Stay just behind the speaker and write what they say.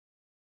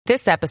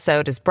This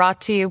episode is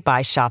brought to you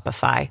by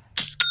Shopify.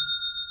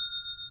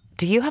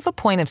 Do you have a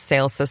point of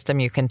sale system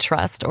you can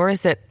trust, or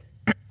is it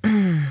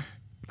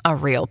a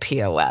real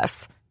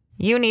POS?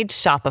 You need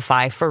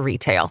Shopify for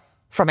retail.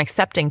 From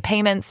accepting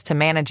payments to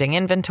managing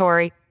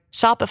inventory,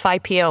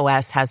 Shopify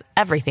POS has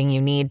everything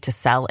you need to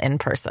sell in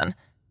person.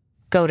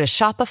 Go to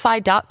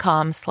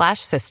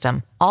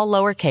shopify.com/system, all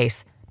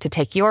lowercase, to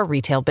take your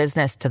retail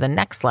business to the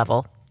next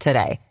level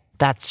today.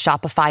 That's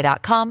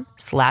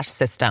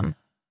shopify.com/system.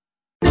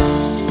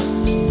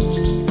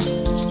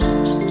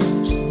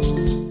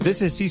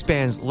 This is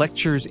C-SPAN's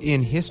Lectures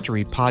in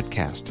History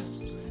podcast.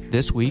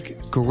 This week,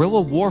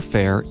 guerrilla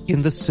warfare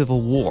in the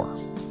Civil War.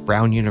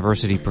 Brown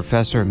University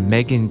professor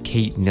Megan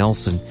Kate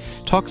Nelson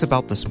talks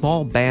about the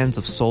small bands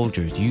of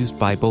soldiers used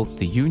by both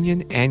the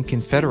Union and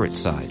Confederate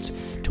sides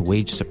to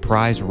wage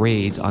surprise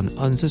raids on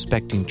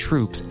unsuspecting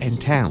troops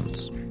and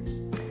towns.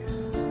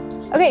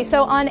 Okay,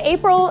 so on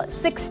April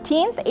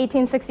 16th,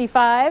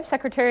 1865,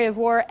 Secretary of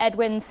War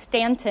Edwin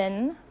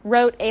Stanton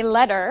wrote a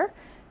letter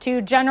to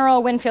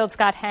General Winfield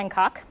Scott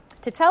Hancock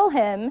to tell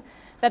him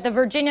that the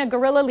Virginia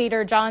guerrilla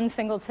leader John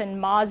Singleton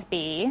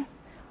Mosby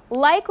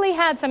likely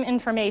had some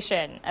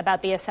information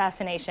about the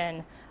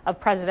assassination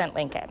of President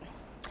Lincoln.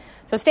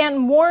 So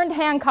Stanton warned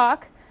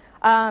Hancock,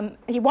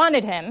 he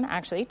wanted him,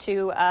 actually,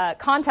 to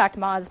contact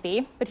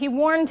Mosby, but he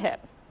warned him.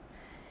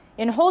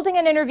 In holding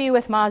an interview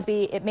with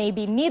Mosby, it may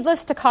be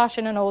needless to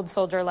caution an old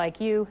soldier like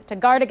you to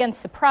guard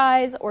against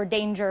surprise or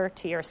danger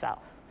to yourself.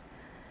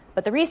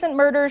 But the recent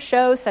murders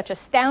show such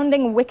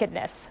astounding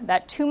wickedness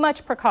that too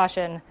much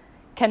precaution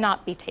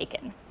cannot be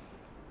taken.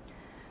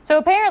 So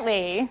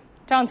apparently,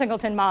 John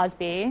Singleton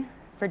Mosby,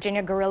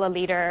 Virginia guerrilla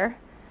leader,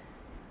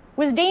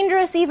 was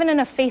dangerous even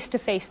in a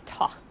face-to-face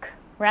talk,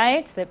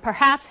 right? That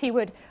perhaps he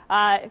would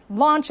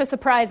launch a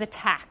surprise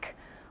attack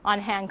on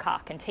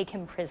Hancock and take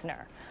him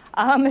prisoner.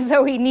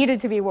 So he needed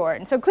to be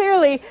warned. So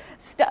clearly,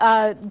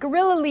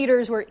 guerrilla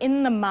leaders were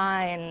in the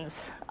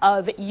minds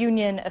of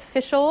Union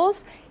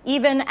officials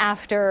even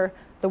after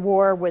the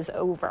war was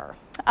over.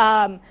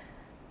 And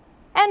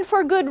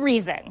for good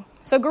reason.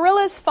 So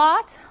guerrillas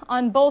fought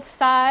on both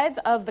sides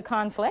of the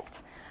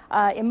conflict.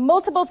 In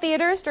multiple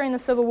theaters during the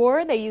Civil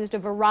War, they used a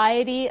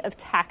variety of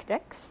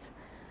tactics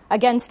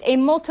against a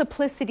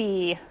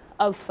multiplicity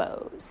of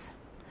foes.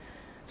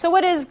 So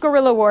what is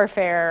guerrilla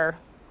warfare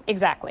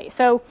exactly?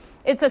 So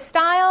it's a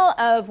style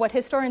of what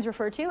historians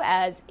refer to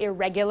as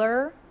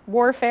irregular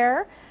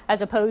warfare,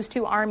 as opposed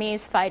to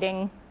armies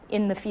fighting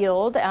in the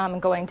field,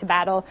 going to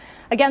battle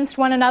against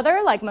one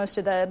another, like most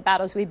of the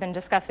battles we've been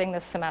discussing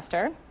this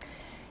semester.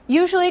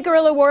 Usually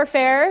guerrilla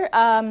warfare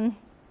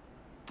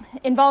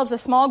involves a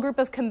small group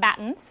of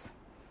combatants,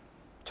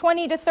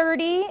 20 to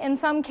 30 in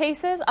some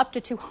cases, up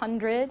to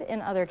 200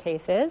 in other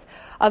cases,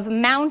 of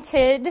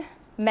mounted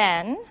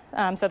men,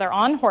 so they're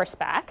on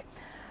horseback,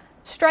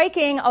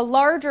 striking a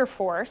larger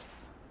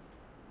force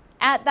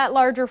at that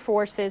larger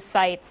force's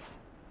sites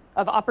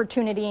of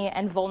opportunity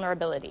and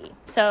vulnerability.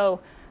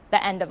 So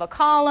the end of a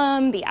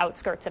column, the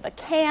outskirts of a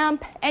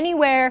camp,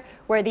 anywhere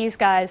where these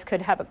guys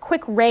could have a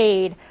quick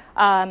raid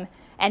and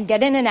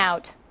get in and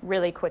out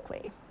really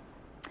quickly.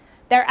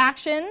 Their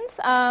actions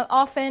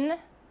often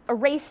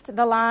erased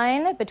the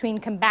line between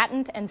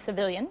combatant and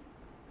civilian.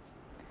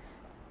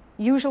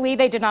 Usually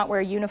they did not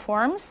wear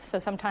uniforms, so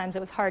sometimes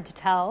it was hard to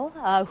tell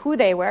who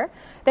they were.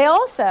 They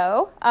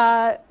also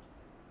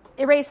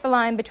erased the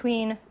line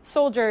between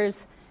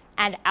soldiers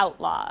and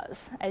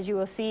outlaws, as you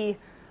will see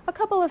a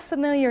couple of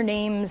familiar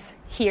names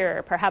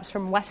here, perhaps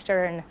from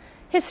Western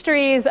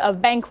histories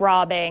of bank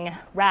robbing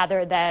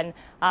rather than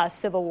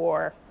Civil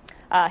War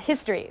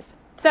histories.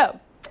 But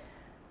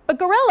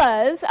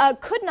guerrillas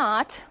could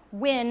not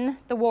win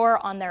the war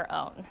on their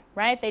own,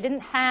 right? They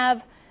didn't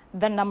have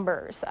the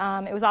numbers.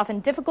 It was often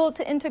difficult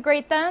to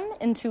integrate them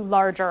into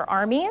larger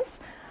armies.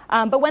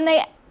 But when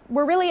they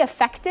were really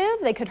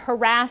effective, they could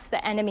harass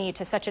the enemy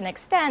to such an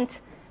extent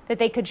that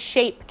they could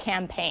shape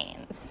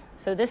campaigns.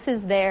 So this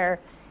is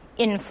their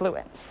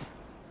influence.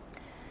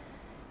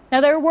 Now,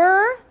 there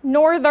were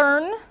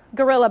northern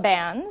guerrilla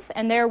bands,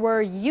 and there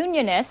were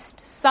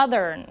unionist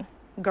southern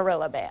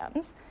guerrilla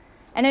bands.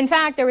 And in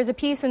fact, there was a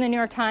piece in the New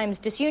York Times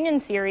Disunion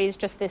series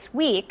just this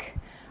week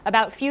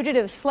about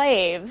fugitive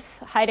slaves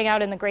hiding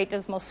out in the Great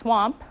Dismal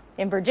Swamp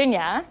in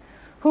Virginia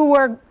who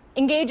were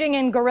engaging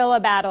in guerrilla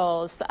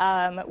battles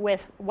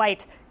with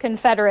white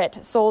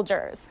Confederate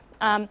soldiers.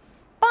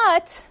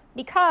 But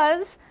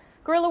because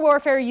guerrilla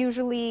warfare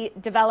usually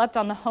developed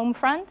on the home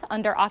front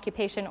under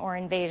occupation or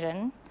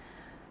invasion,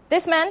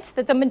 this meant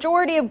that the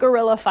majority of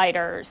guerrilla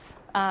fighters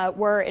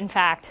were, in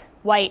fact,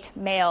 white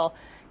male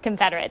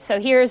Confederates.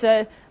 So here's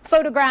a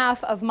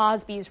photograph of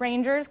Mosby's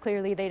Rangers.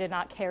 Clearly, they did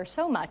not care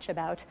so much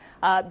about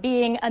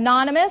being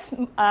anonymous.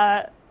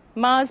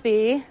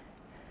 Mosby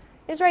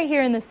is right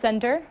here in the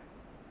center.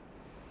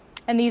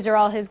 And these are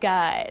all his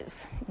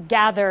guys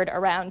gathered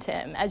around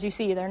him. As you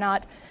see, they're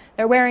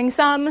wearing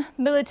some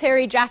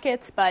military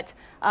jackets, but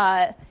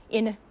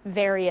in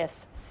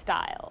various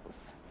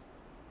styles.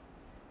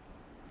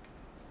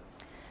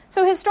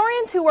 So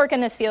historians who work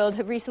in this field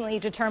have recently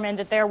determined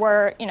that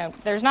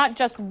there's not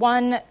just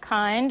one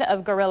kind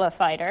of guerrilla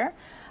fighter.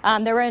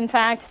 There were, in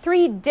fact,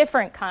 3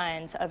 different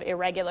kinds of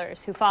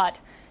irregulars who fought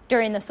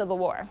during the Civil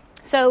War.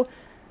 So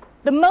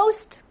the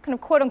most kind of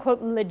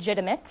quote-unquote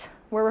legitimate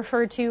were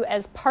referred to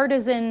as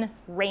partisan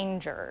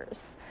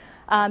rangers.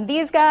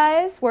 These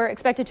guys were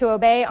expected to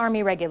obey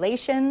Army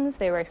regulations.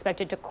 They were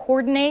expected to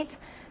coordinate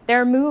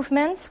their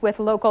movements with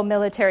local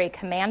military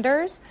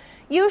commanders.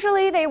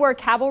 Usually they were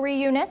cavalry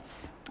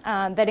units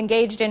that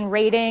engaged in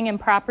raiding and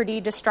property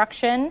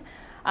destruction.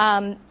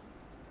 The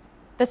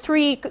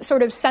 3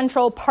 sort of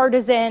central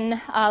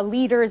partisan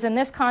leaders in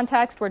this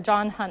context were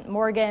John Hunt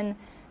Morgan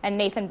and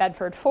Nathan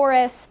Bedford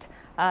Forrest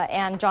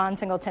and John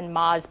Singleton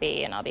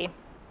Mosby. And I'll be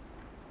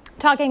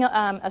talking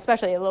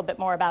especially a little bit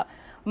more about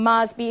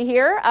Mosby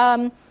here.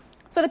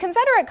 So the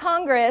Confederate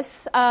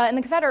Congress and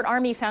the Confederate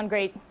Army found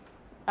great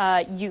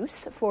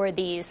use for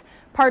these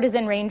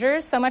partisan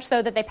rangers, so much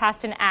so that they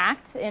passed an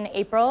act in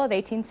April of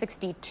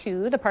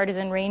 1862, the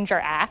Partisan Ranger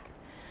Act,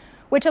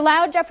 which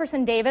allowed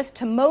Jefferson Davis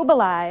to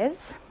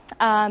mobilize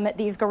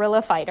these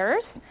guerrilla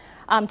fighters,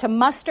 to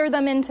muster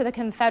them into the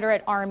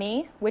Confederate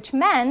Army, which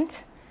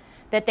meant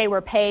that they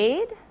were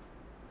paid,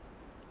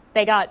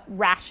 they got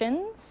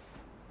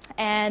rations,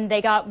 and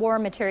they got war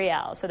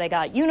material. So they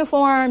got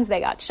uniforms,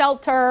 they got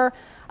shelter,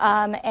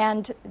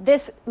 and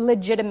this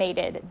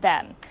legitimated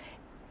them.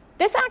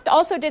 This act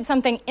also did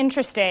something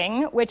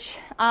interesting, which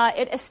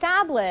it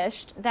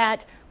established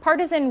that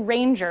partisan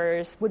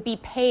rangers would be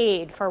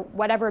paid for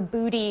whatever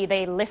booty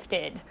they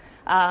lifted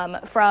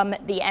from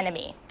the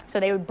enemy.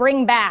 So they would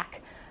bring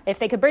back, if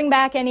they could bring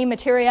back any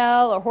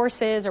material or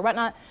horses or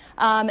whatnot,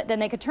 then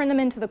they could turn them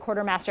into the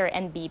quartermaster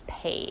and be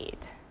paid.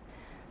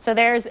 So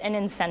there's an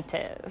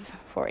incentive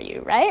for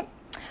you, right?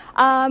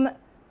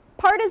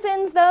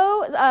 Partisans,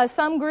 though,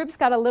 some groups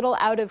got a little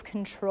out of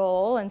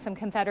control, and some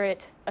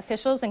Confederate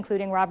officials,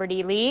 including Robert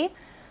E. Lee,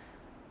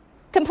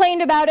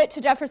 complained about it to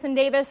Jefferson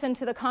Davis and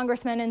to the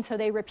congressmen, and so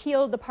they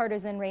repealed the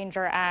Partisan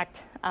Ranger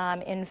Act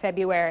in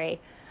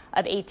February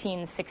of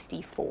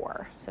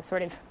 1864, so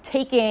sort of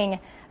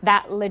taking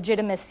that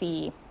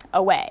legitimacy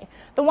away.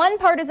 The one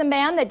partisan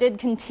band that did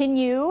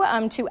continue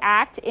to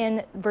act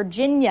in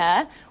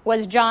Virginia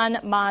was John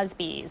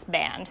Mosby's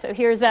band. So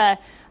here's a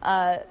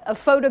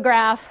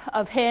photograph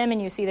of him,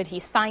 and you see that he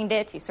signed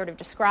it. He sort of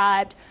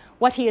described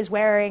what he is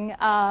wearing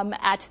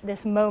at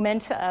this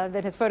moment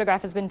that his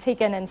photograph has been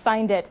taken, and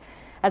signed it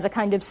as a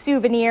kind of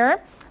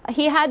souvenir.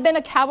 He had been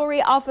a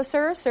cavalry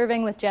officer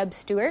serving with Jeb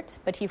Stuart,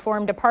 but he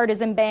formed a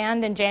partisan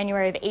band in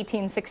January of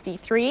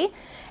 1863.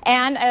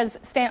 And as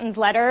Stanton's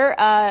letter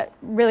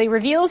really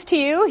reveals to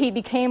you, he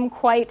became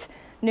quite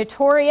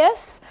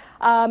notorious.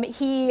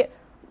 He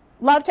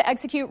loved to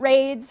execute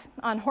raids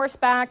on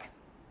horseback,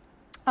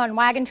 on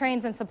wagon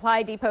trains and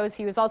supply depots.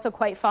 He was also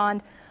quite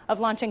fond of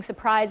launching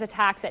surprise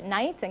attacks at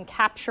night and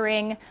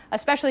capturing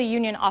especially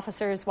Union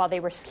officers while they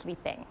were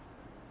sleeping.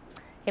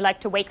 He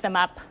liked to wake them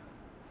up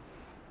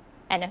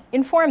and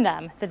inform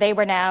them that they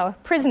were now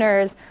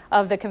prisoners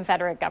of the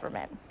Confederate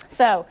government.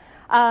 So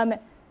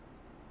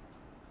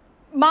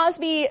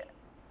Mosby,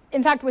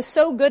 in fact, was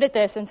so good at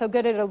this and so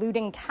good at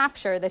eluding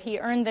capture that he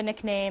earned the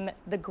nickname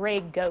the Gray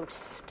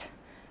Ghost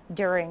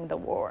during the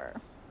war.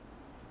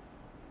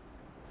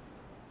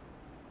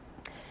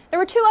 There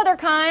were 2 other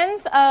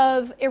kinds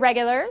of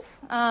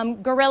irregulars,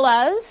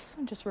 guerrillas,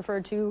 just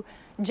referred to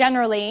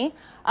generally,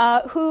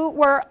 who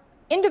were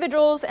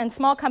individuals and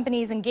small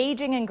companies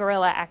engaging in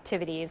guerrilla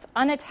activities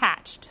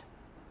unattached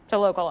to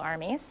local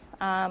armies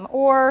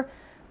or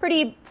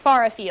pretty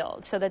far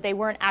afield, so that they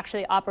weren't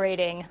actually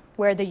operating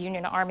where the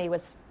Union Army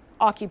was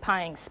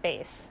occupying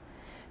space.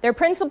 Their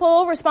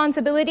principal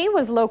responsibility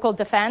was local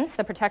defense,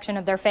 the protection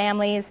of their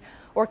families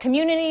or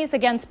communities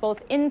against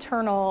both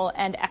internal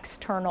and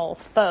external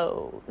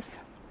foes.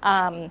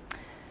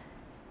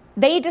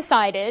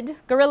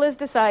 Guerrillas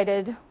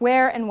decided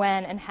where and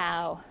when and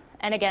how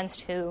and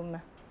against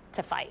whom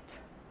to fight.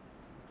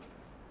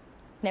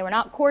 They were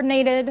not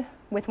coordinated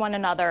with one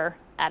another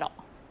at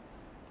all,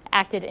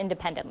 acted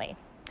independently.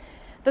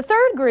 The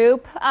third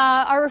group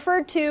are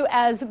referred to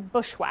as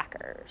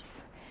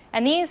bushwhackers,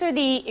 and these are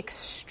the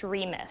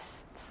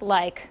extremists,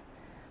 like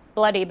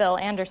Bloody Bill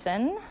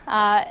Anderson,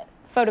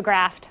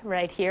 photographed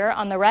right here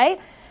on the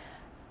right.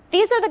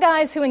 These are the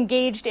guys who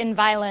engaged in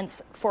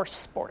violence for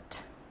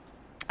sport.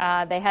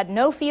 They had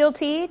no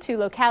fealty to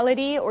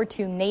locality or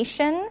to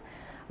nation,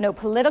 no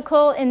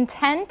political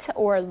intent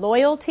or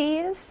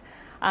loyalties.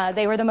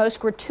 They were the most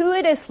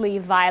gratuitously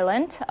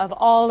violent of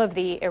all of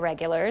the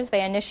irregulars.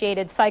 They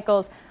initiated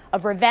cycles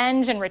of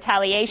revenge and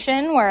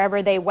retaliation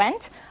wherever they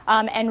went,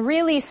 and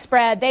really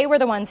they were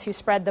the ones who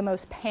spread the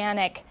most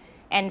panic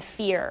and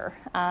fear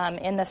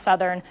in the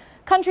southern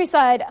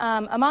countryside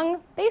among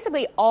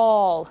basically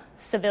all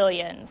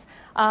civilians.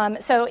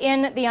 So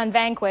in The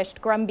Unvanquished,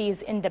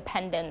 Grumby's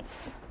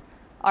independents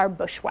are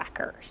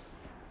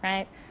bushwhackers,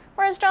 right?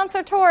 Whereas John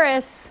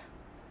Sartoris,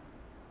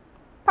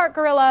 part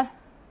guerrilla,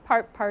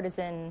 part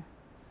partisan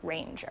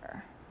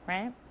ranger,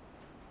 right?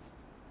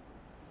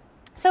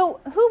 So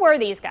who were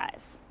these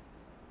guys?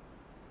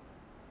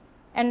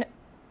 And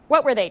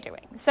what were they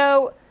doing?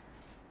 So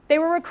they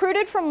were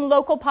recruited from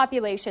local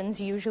populations,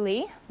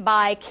 usually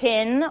by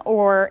kin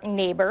or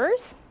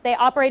neighbors. They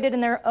operated in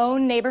their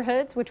own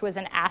neighborhoods, which was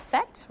an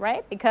asset,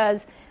 right?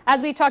 Because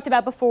as we talked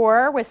about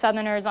before with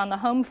Southerners on the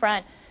home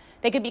front,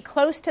 they could be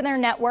close to their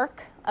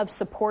network of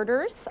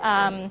supporters.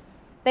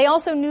 They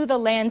also knew the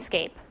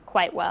landscape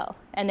quite well,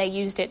 and they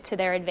used it to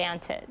their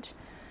advantage.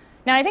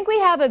 Now, I think we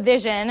have a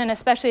vision, and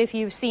especially if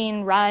you've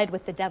seen Ride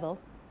with the Devil,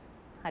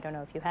 I don't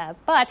know if you have,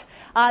 but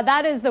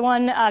that is the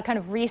one kind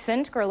of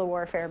recent guerrilla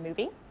warfare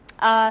movie.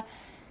 And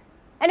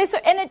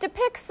it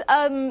depicts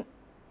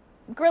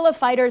guerrilla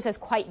fighters as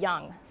quite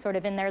young, sort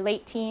of in their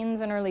late teens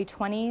and early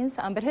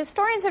 20s. But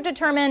historians have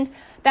determined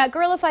that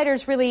guerrilla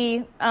fighters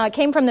really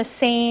came from the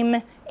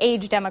same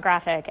age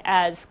demographic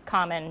as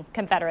common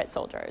Confederate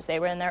soldiers. They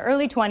were in their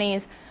early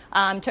 20s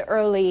to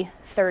early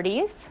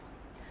 30s.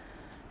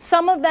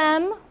 Some of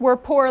them were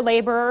poor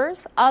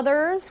laborers.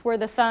 Others were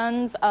the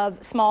sons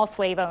of small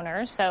slave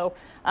owners, so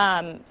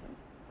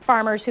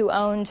farmers who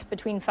owned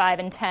between 5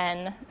 and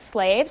 10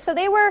 slaves. So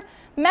they were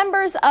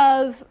members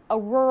of a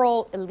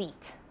rural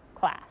elite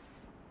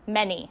class,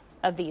 many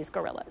of these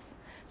guerrillas.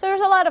 So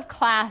there's a lot of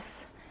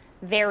class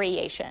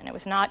variation. It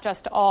was not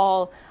just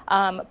all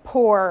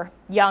poor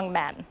young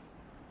men.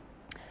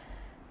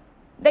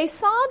 They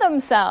saw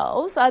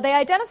themselves, they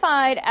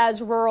identified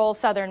as rural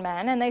Southern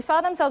men, and they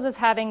saw themselves as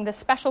having the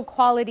special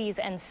qualities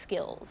and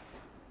skills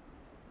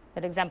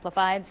that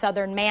exemplified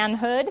Southern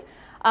manhood,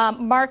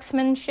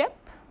 marksmanship,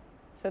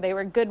 so they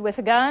were good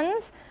with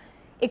guns,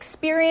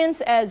 experience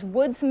as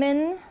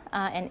woodsmen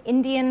and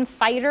Indian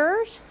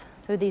fighters,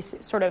 so these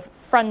sort of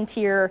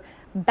frontier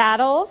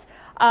battles.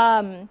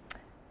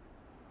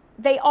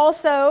 They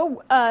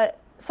also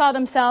saw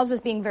themselves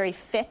as being very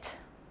fit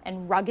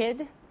and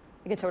rugged.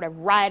 They could sort of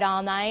ride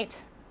all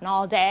night and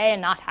all day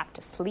and not have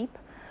to sleep.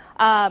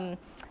 And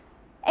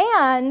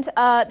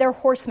their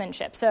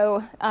horsemanship.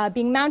 So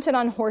being mounted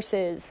on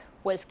horses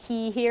was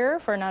key here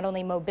for not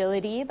only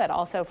mobility, but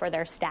also for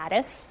their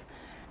status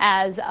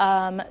as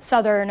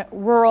Southern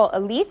rural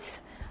elites.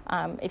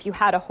 If you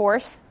had a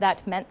horse,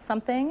 that meant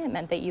something. It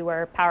meant that you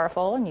were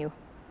powerful and you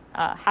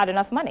had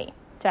enough money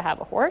to have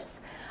a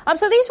horse.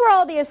 So these were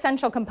all the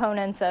essential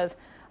components of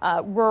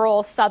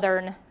rural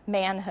Southern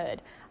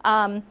manhood.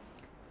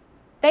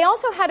 They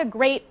also had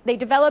they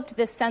developed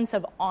this sense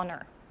of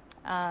honor,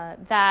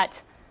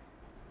 that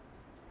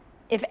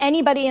if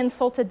anybody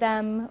insulted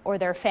them or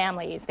their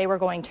families, they were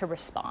going to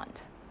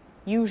respond,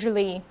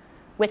 usually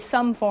with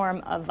some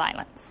form of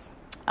violence,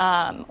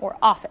 or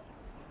often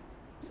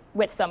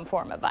with some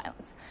form of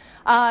violence.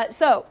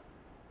 So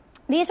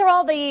these are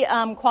all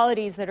the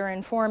qualities that are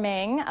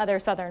informing their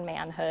Southern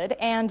manhood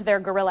and their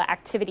guerrilla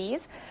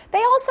activities.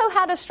 They also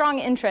had a strong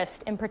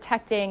interest in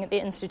protecting the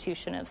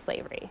institution of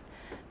slavery.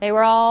 They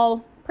were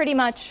all pretty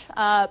much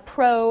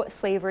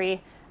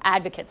pro-slavery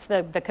advocates,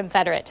 the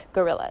Confederate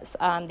guerrillas.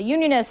 The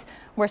Unionists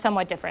were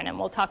somewhat different, and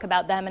we'll talk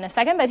about them in a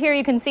second. But here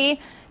you can see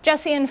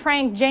Jesse and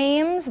Frank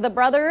James, the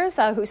brothers,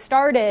 who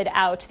started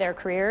out their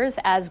careers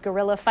as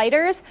guerrilla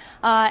fighters,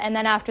 and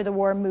then after the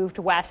war moved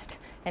west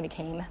and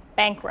became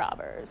bank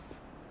robbers.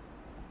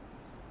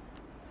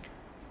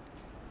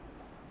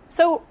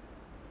 So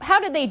how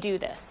did they do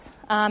this?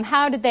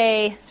 How did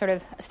they sort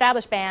of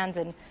establish bands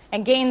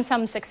and gain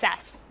some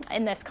success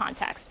in this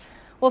context?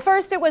 Well,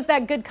 first, it was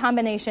that good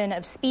combination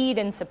of speed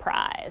and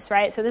surprise,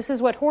 right? So this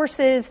is what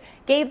horses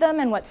gave them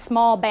and what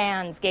small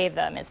bands gave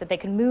them, is that they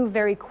could move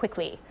very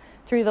quickly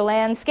through the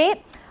landscape.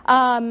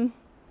 They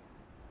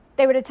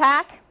would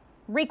attack,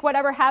 wreak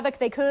whatever havoc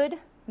they could,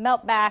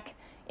 melt back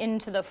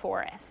into the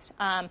forest.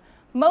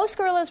 Most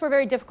guerrillas were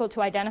very difficult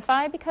to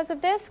identify because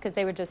of this, because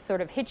they would just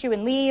sort of hit you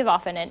and leave,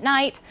 often at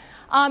night.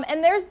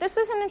 And this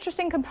is an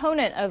interesting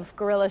component of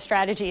guerrilla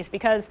strategies,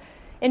 because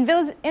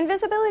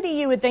invisibility,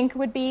 you would think,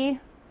 would be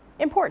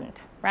important,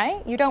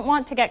 right? You don't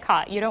want to get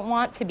caught. You don't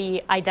want to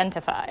be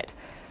identified.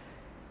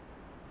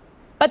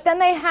 But then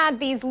they had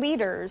these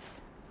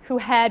leaders who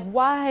had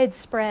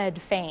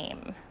widespread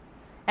fame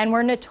and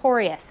were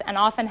notorious and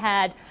often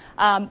had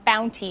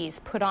bounties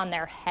put on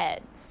their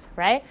heads,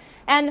 right?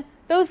 And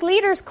those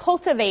leaders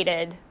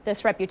cultivated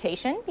this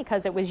reputation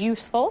because it was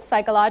useful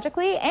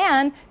psychologically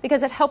and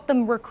because it helped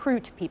them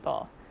recruit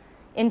people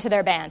into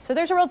their bands. So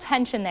there's a real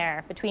tension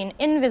there between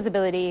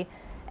invisibility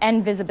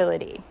and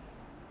visibility.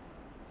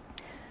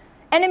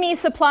 Enemy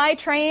supply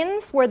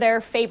trains were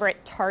their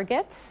favorite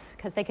targets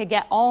because they could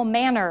get all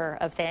manner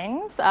of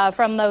things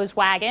from those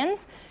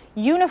wagons.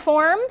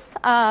 Uniforms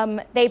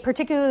they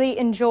particularly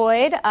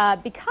enjoyed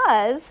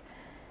because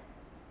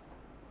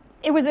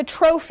it was a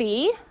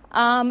trophy,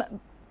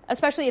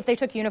 especially if they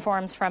took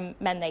uniforms from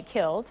men they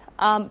killed.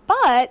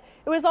 But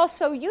it was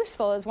also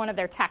useful as one of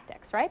their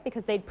tactics, right?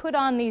 Because they'd put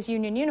on these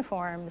Union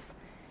uniforms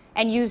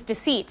and use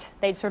deceit.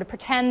 They'd sort of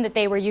pretend that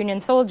they were Union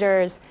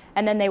soldiers,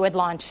 and then they would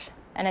launch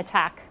an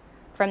attack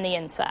from the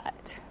inside.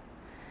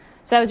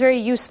 So that was very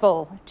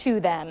useful to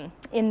them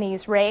in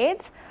these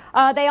raids.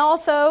 They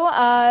also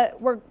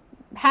were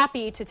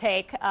happy to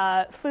take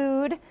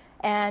food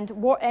and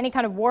any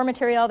kind of war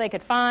material they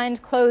could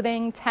find,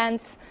 clothing,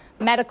 tents,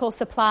 medical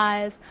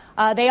supplies.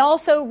 They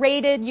also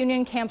raided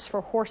Union camps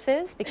for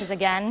horses because,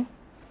 again,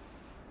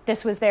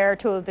 this was their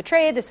tool of the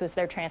trade, this was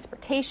their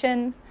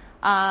transportation,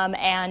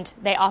 and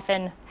they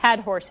often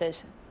had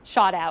horses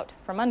shot out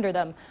from under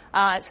them,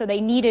 so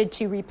they needed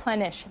to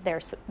replenish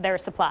their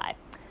supply.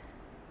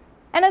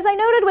 And as I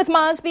noted with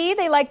Mosby,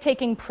 they liked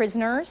taking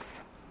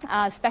prisoners,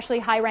 especially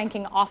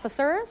high-ranking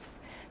officers.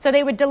 So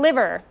they would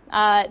deliver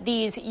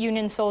these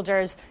Union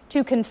soldiers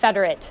to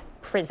Confederate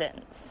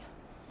prisons.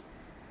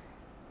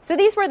 So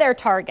these were their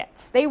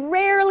targets. They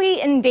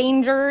rarely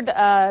endangered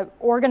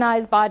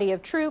organized bodies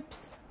of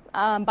troops.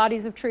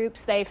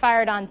 They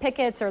fired on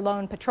pickets or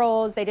lone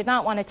patrols. They did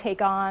not want to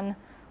take on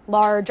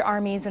large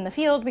armies in the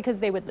field because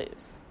they would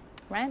lose,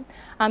 right?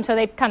 So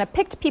they kind of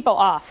picked people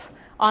off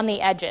on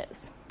the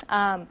edges.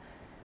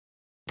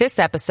 This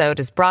episode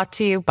is brought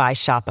to you by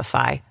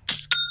Shopify.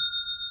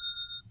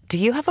 Do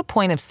you have a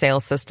point of sale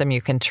system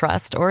you can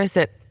trust, or is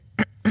it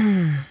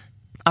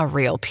a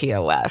real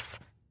POS?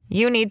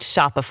 You need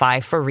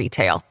Shopify for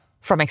retail.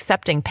 From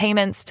accepting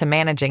payments to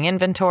managing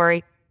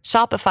inventory,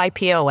 Shopify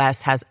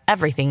POS has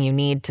everything you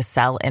need to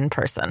sell in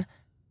person.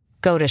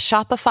 Go to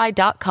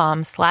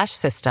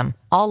shopify.com/system,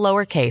 all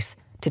lowercase,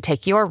 to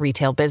take your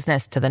retail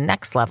business to the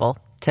next level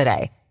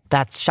today.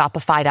 That's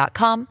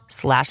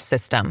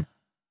shopify.com/system.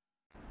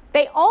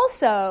 They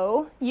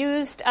also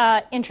used,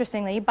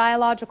 interestingly,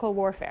 biological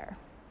warfare,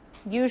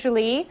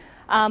 usually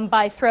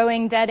by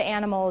throwing dead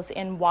animals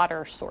in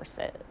water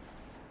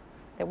sources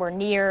that were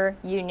near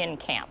Union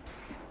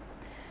camps.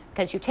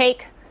 Because you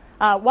take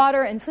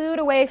water and food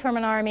away from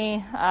an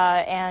army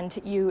and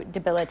you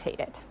debilitate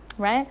it,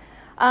 right?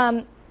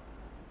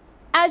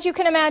 As you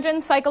can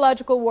imagine,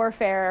 psychological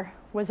warfare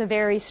was a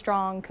very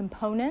strong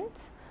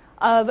component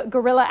of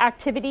guerrilla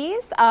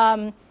activities.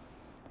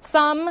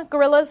 Some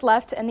guerrillas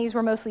left, and these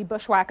were mostly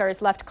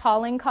bushwhackers, left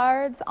calling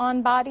cards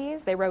on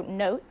bodies. They wrote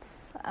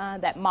notes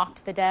that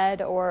mocked the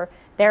dead or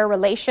their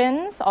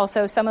relations.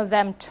 Also, some of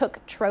them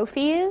took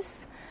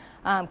trophies,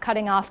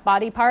 cutting off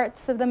body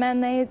parts of the men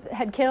they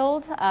had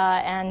killed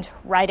and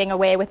riding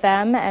away with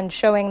them and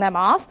showing them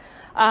off.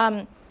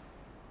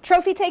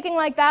 Trophy taking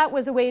like that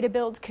was a way to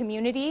build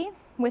community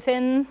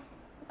within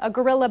a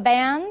guerrilla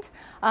band,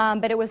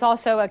 but it was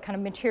also a kind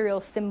of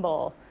material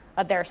symbol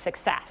of their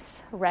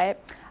success, right?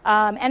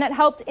 And it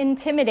helped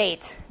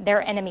intimidate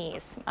their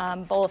enemies,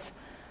 both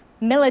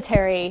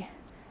military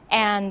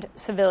and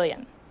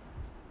civilian.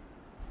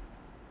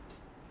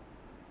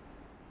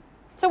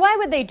 So why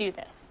would they do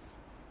this?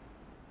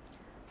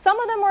 Some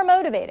of them were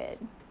motivated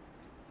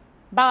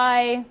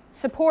by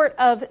support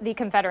of the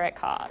Confederate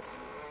cause.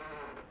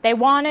 They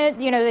wanted,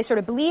 they sort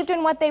of believed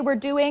in what they were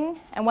doing,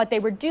 and what they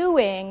were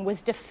doing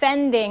was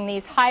defending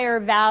these higher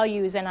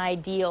values and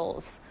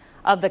ideals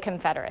of the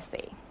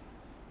Confederacy.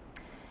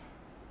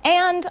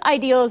 And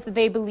ideals that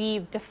they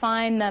believed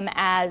define them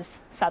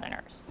as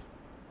Southerners.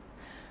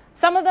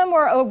 Some of them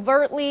were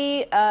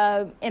overtly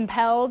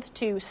impelled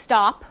to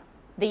stop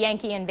the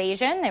Yankee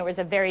invasion. There was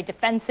a very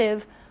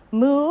defensive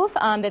move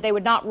that they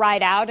would not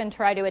ride out and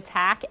try to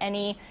attack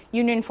any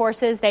Union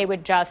forces. They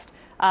would just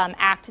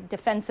act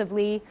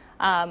defensively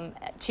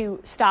to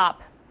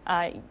stop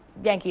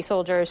Yankee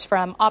soldiers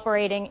from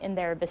operating in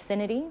their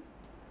vicinity.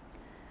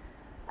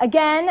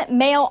 Again,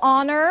 male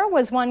honor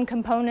was one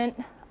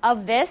component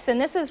of this,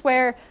 and this is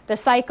where the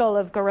cycle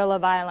of guerrilla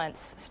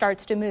violence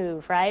starts to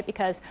move, right?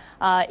 Because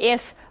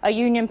if a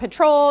Union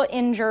patrol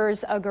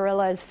injures a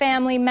guerrilla's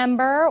family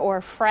member or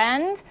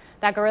friend,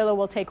 that guerrilla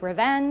will take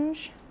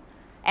revenge,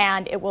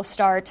 and it will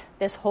start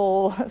this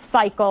whole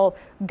cycle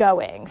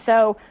going.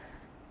 So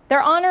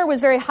their honor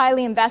was very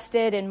highly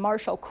invested in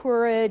martial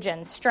courage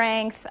and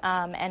strength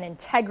and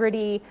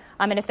integrity.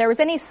 And if there was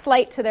any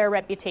slight to their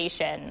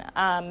reputation,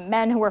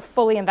 men who were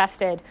fully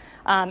invested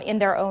in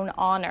their own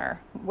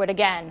honor would,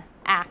 again,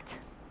 act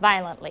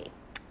violently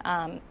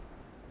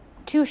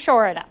to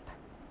shore it up.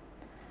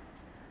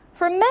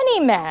 For many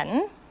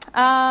men,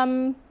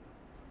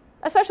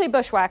 especially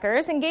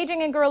bushwhackers,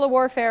 engaging in guerrilla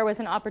warfare was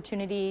an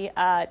opportunity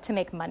to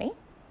make money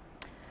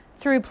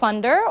through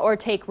plunder or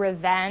take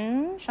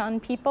revenge on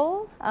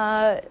people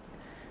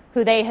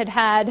who they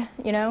had,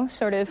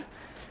 sort of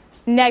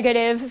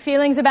negative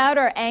feelings about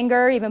or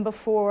anger even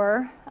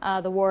before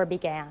the war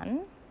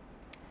began.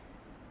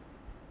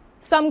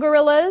 Some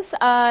guerrillas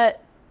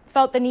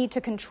felt the need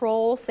to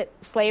control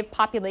slave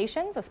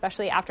populations,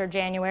 especially after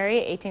January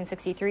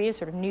 1863,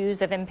 sort of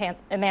news of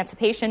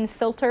emancipation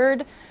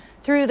filtered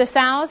through the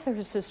South. There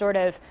was a sort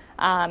of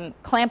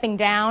clamping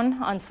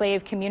down on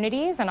slave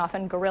communities, and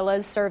often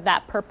guerrillas served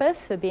that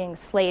purpose of being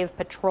slave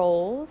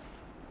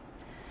patrols.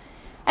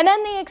 And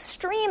then the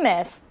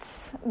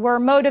extremists were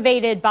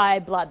motivated by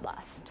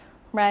bloodlust,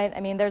 right? I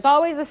mean, there's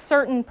always a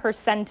certain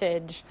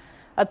percentage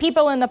of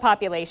people in the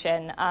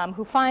population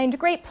who find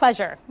great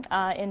pleasure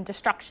in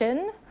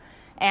destruction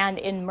and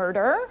in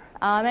murder.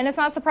 And it's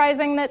not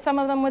surprising that some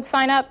of them would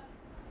sign up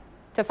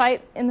to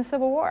fight in the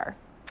Civil War,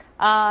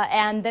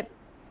 and that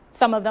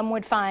some of them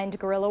would find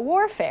guerrilla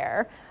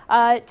warfare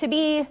to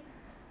be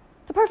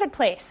the perfect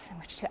place in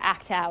which to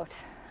act out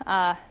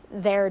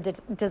their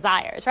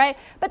desires, right?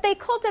 But they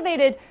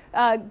cultivated,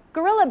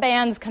 guerrilla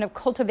bands kind of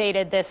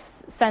cultivated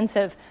this sense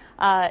of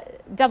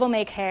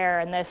devil-may-care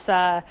and this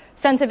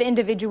sense of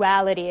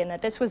individuality, and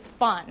that this was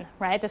fun,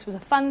 right? This was a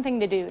fun thing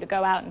to do, to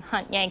go out and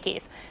hunt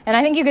Yankees. And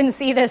I think you can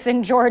see this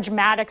in George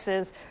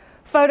Maddox's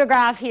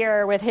photograph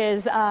here with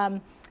his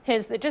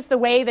just the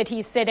way that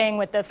he's sitting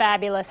with the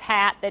fabulous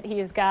hat that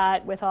he's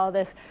got with all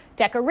this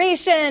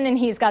decoration, and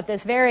he's got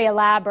this very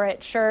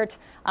elaborate shirt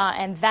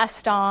and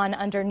vest on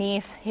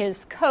underneath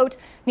his coat,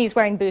 and he's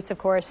wearing boots, of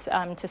course,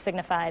 to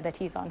signify that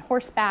he's on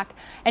horseback.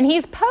 And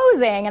he's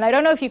posing, and I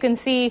don't know if you can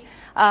see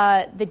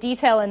the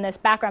detail in this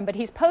background, but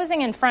he's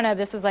posing in front of,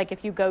 this is like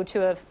if you go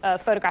to a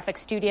photographic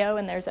studio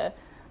and there's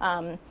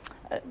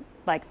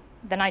like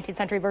the 19th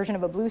century version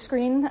of a blue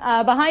screen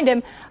behind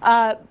him.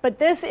 But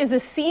this is a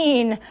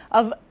scene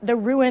of the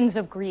ruins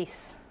of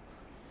Greece,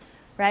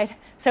 right?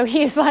 So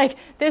he's like,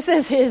 this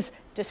is his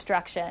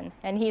destruction.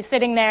 And he's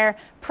sitting there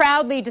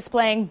proudly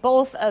displaying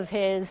both of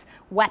his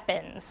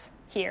weapons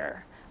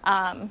here,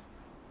 right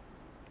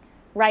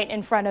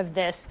in front of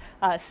this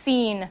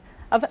scene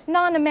of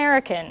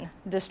non-American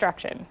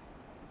destruction.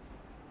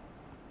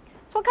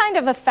 So what kind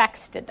of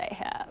effects did they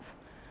have?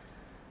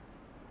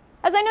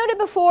 As I noted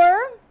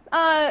before,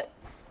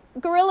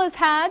 guerrillas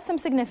had some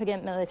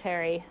significant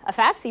military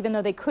effects, even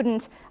though they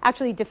couldn't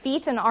actually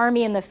defeat an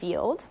army in the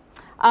field.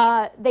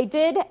 They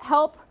did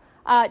help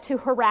to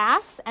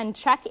harass and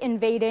check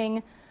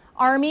invading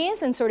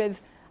armies and sort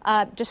of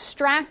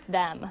distract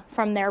them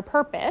from their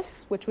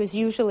purpose, which was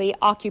usually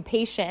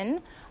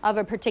occupation of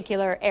a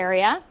particular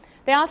area.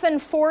 They often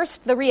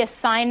forced the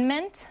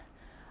reassignment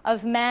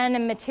of men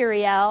and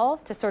materiel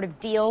to sort of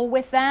deal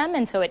with them,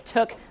 and so it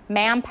took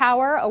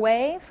manpower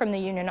away from the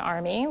Union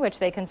Army, which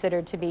they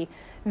considered to be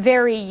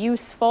very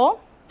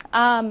useful.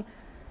 They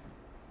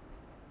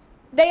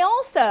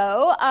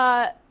also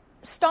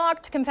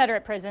stocked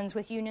Confederate prisons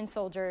with Union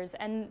soldiers,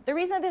 and the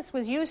reason this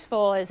was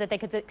useful is that they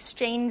could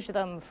exchange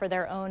them for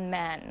their own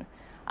men.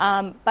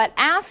 But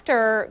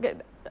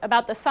after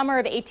about the summer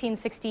of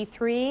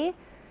 1863,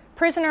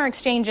 prisoner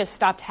exchanges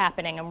stopped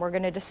happening, and we're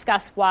going to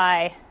discuss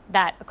why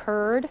that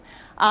occurred.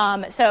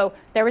 So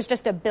there was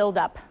just a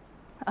buildup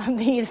of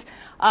these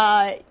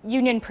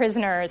Union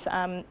prisoners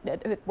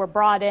that were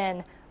brought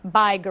in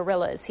by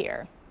guerrillas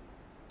here.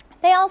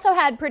 They also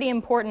had pretty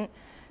important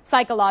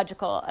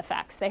psychological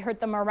effects. They hurt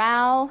the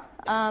morale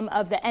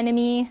of the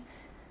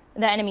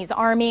enemy's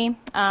army,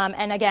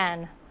 and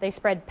again, they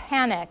spread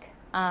panic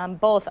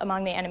both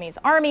among the enemy's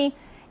army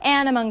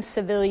and among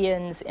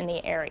civilians in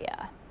the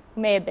area,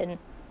 who may have been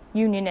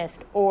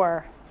Unionist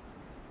or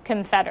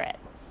Confederate.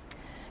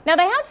 Now,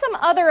 they had some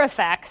other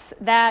effects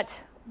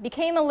that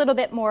became a little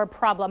bit more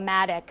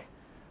problematic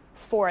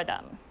for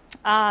them.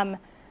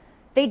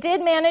 They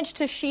did manage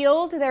to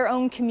shield their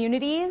own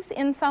communities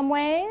in some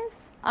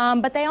ways,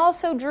 but they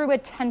also drew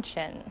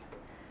attention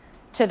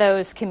to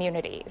those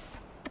communities.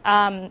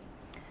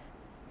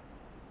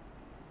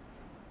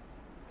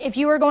 If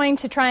you were going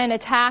to try and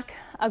attack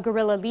a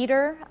guerrilla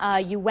leader,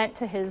 you went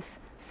to his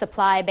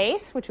supply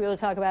base, which we will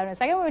talk about in a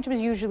second, which was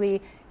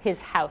usually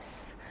his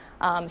house.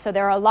 So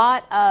there are a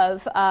lot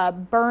of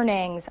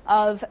burnings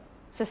of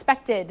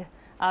suspected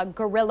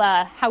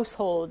guerrilla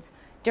households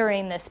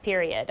during this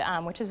period,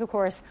 which is, of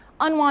course,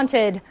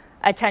 unwanted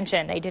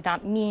attention. They did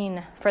not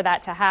mean for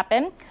that to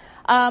happen.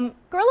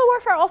 Guerrilla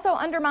warfare also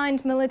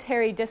undermined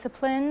military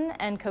discipline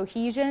and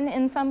cohesion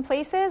in some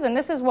places, and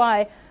this is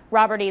why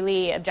Robert E.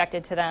 Lee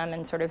objected to them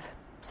and sort of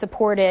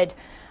supported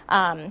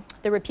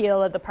the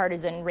repeal of the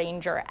Partisan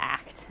Ranger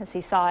Act, as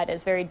he saw it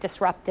as very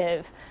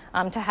disruptive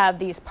to have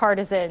these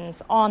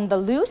partisans on the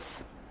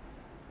loose.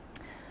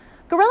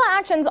 Guerrilla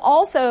actions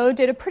also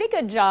did a pretty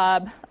good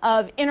job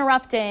of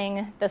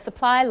interrupting the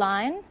supply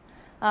line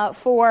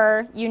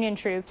for Union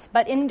troops,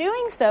 but in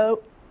doing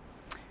so,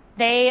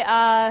 they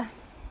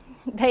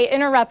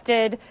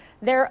interrupted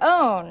their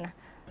own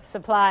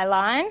supply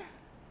line.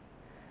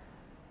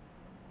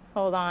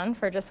 Hold on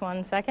for just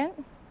 1 second.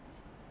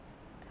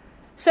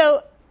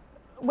 So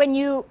when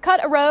you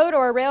cut a road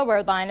or a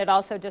railroad line, it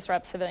also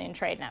disrupts civilian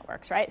trade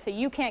networks, right? So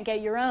you can't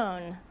get your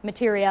own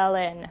material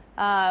in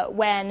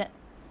when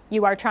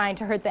you are trying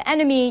to hurt the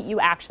enemy, you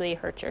actually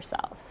hurt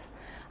yourself.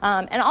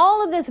 And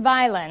all of this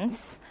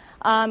violence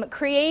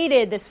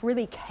created this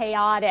really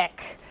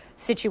chaotic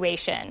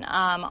situation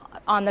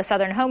on the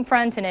southern home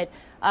front, and it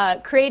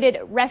created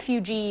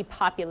refugee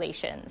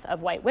populations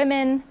of white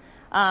women,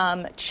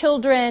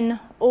 children,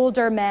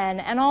 older men,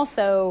 and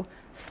also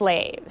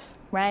slaves,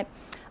 right?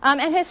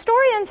 And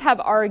historians have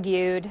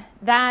argued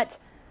that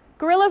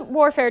guerrilla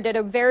warfare did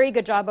a very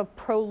good job of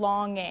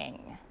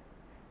prolonging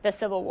the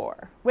Civil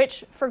War,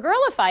 which for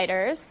guerrilla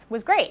fighters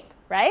was great,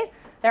 right?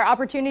 Their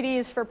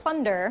opportunities for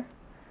plunder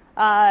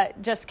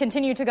just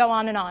continue to go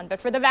on and on. But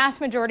for the vast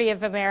majority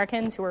of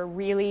Americans who are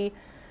really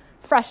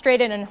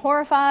frustrated and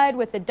horrified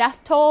with the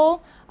death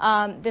toll,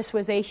 this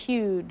was a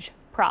huge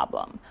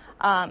problem.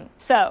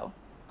 So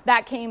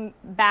that came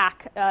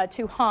back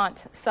to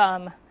haunt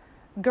some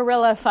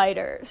guerrilla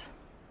fighters.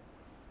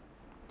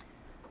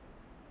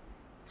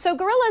 So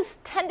guerrillas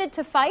tended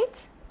to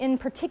fight in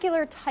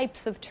particular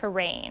types of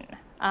terrain.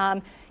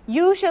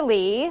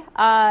 Usually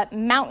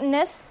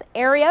mountainous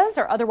areas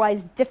or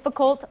otherwise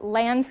difficult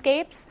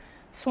landscapes,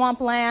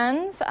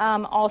 swamplands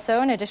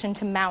also in addition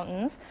to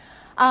mountains.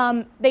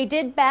 They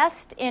did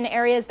best in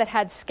areas that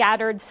had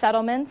scattered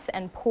settlements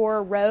and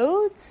poor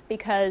roads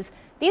because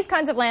these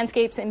kinds of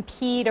landscapes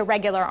impede a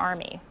regular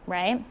army,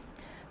 right?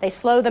 They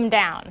slow them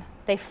down.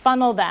 They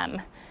funnel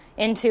them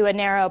into a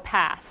narrow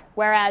path,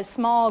 whereas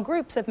small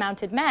groups of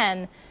mounted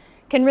men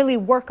can really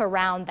work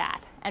around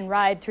that and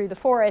ride through the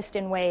forest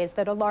in ways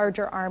that a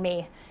larger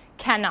army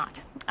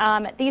cannot.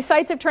 These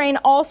sites of terrain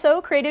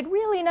also created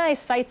really nice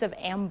sites of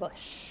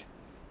ambush,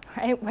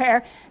 right,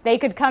 where they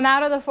could come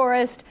out of the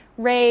forest,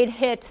 raid,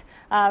 hit,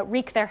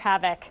 wreak their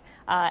havoc,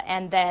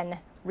 and then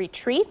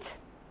retreat.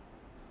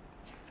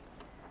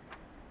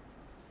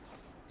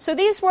 So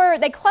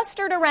they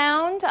clustered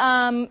around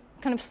kind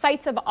of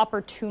sites of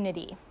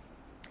opportunity.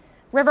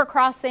 River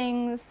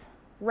crossings,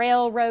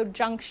 railroad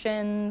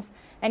junctions,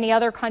 any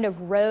other kind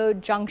of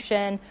road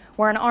junction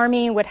where an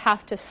army would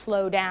have to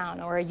slow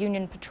down or a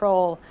Union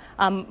patrol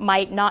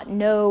might not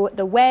know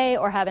the way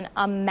or have an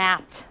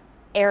unmapped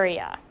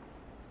area.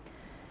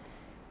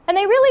 And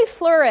they really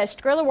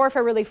flourished, guerrilla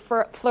warfare really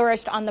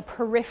flourished on the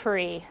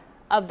periphery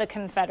of the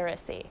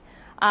Confederacy,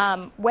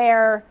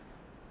 where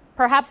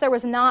perhaps there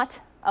was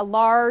not a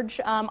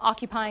large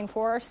occupying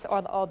force,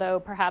 although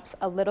perhaps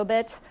a little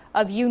bit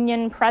of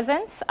Union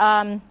presence.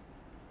 And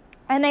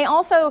they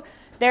also,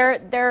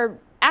 their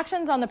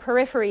actions on the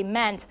periphery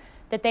meant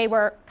that they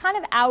were kind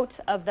of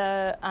out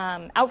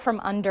from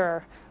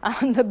under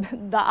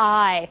the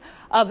eye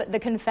of the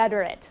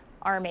Confederate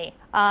Army.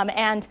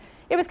 And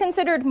it was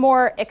considered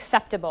more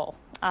acceptable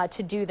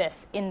to do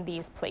this in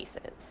these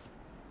places.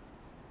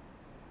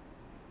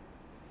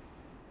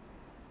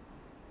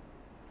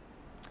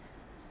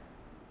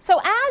 So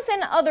as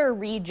in other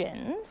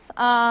regions,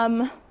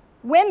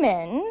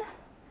 women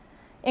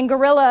in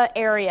guerrilla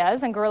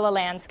areas and guerrilla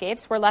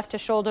landscapes were left to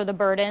shoulder the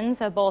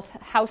burdens of both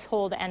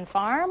household and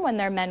farm when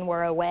their men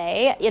were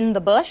away, in the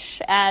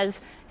bush,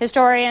 as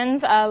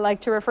historians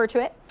like to refer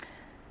to it.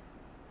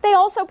 They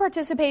also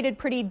participated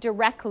pretty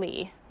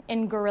directly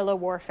in guerrilla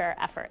warfare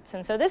efforts.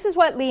 And so this is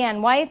what Leanne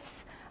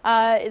Weitz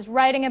is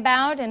writing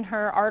about in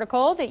her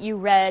article that you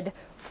read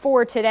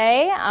for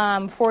today,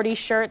 40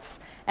 shirts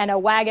and a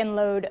wagon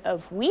load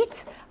of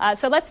wheat.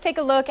 So let's take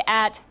a look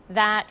at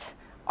that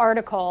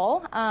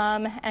article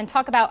and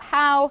talk about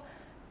how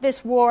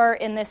this war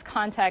in this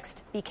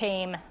context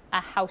became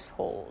a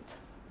household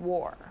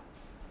war.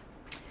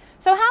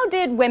 So how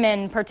did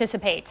women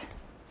participate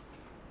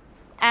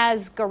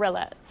as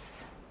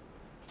guerrillas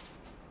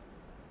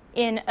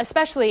in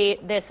especially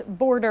this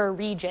border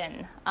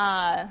region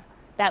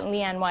that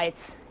Leanne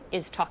Weitz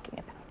is talking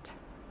about?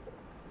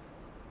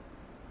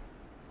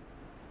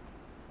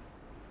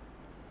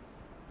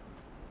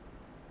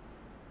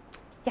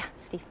 Yeah,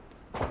 Steve.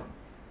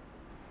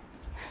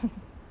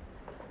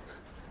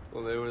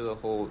 Well, they were the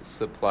whole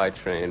supply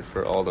train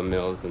for all the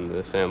mills and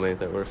the families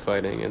that were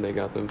fighting, and they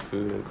got them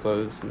food and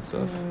clothes and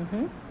stuff.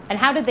 Mm-hmm. And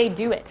how did they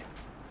do it?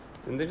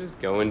 Didn't they just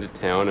go into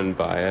town and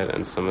buy it,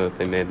 and some of it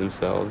they made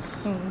themselves?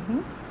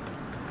 Mm-hmm.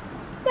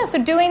 Yeah,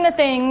 so doing the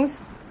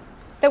things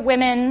that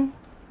women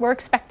were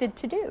expected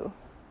to do,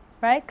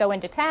 right? Go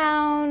into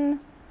town,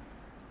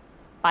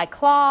 buy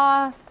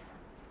cloth,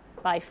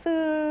 buy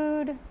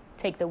food,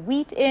 take the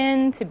wheat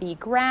in to be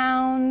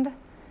ground.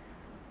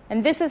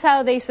 And this is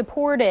how they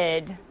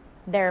supported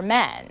their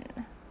men,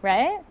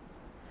 right?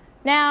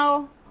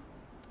 Now,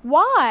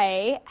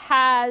 why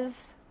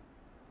has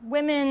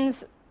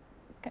women's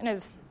kind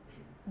of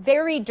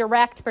very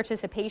direct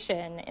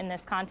participation in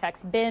this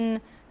context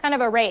been kind of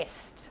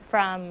erased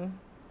from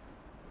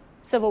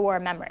Civil War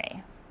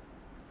memory?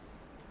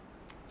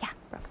 Yeah,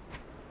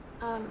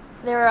 Brooke.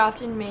 They were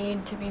often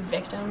made to be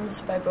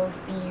victims by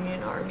both the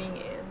Union Army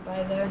and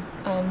by the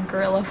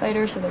guerrilla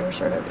fighters, so they were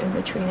sort of in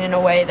between in a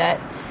way that,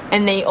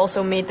 and they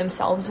also made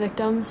themselves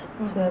victims,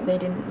 mm-hmm. so that they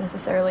didn't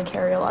necessarily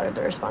carry a lot of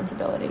the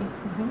responsibility.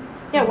 Mm-hmm.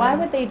 Yeah, why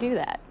would they do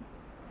that?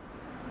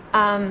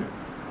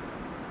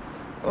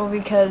 Well,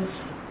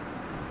 because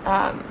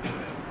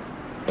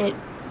it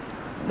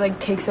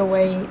takes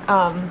away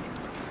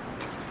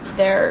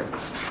their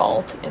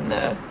fault in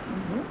the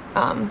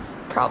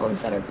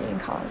problems that are being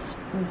caused.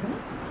 Mm-hmm.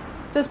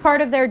 This is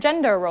part of their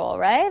gender role,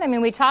 right? I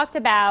mean, we talked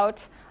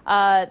about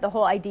the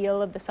whole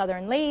ideal of the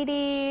Southern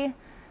lady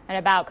and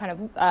about kind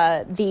of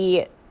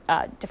the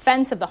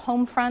defense of the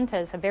home front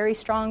as a very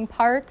strong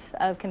part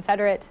of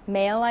Confederate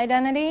male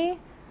identity.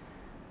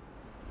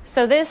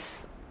 So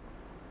this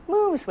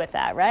moves with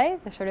that,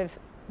 right? They're sort of,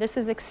 this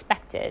is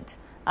expected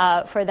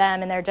for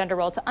them in their gender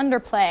role to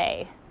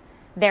underplay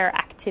their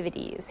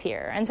activities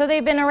here. And so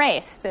they've been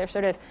erased. They're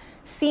sort of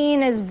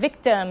seen as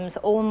victims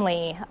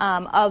only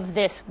of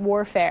this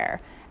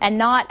warfare and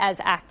not as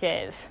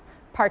active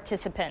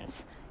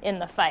participants in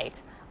the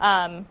fight.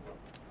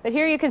 But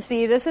here you can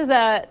see this is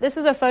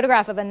a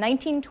photograph of a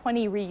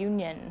 1920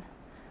 reunion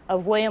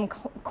of William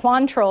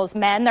Quantrill's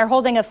men. They're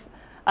holding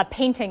a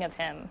painting of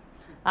him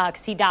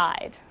because he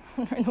died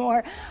during the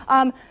war.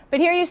 But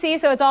here you see,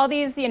 so it's all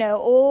these,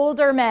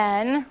 older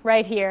men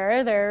right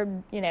here. They're,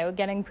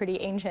 getting pretty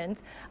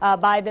ancient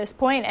by this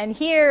point. And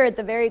here at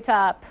the very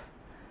top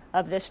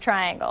of this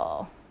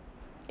triangle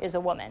is a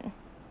woman.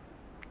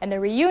 And the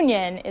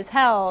reunion is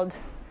held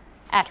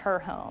at her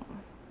home.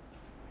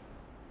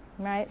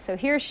 Right? So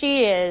here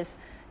she is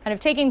kind of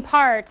taking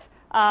part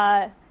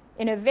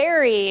in a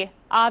very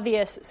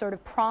obvious, sort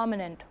of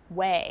prominent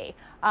way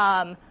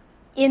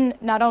in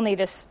not only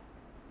this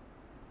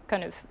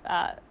kind of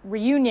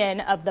reunion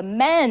of the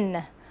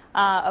men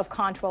of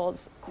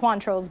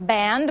Quantrill's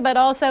band, but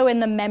also in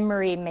the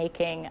memory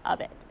making of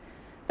it.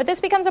 But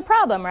this becomes a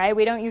problem, right?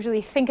 We don't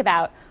usually think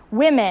about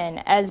women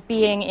as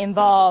being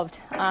involved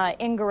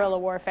in guerrilla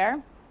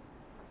warfare.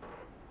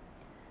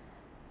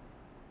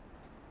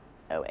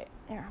 Oh, wait.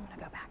 Here, I'm going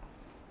to go back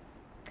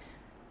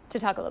to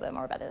talk a little bit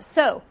more about this.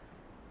 So,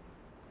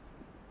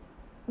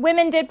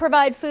 women did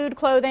provide food,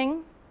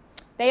 clothing.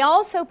 They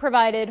also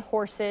provided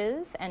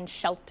horses and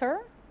shelter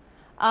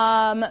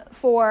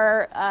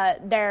for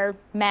their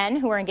men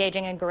who were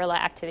engaging in guerrilla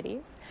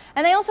activities.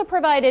 And they also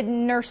provided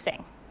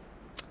nursing,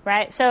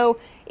 right? So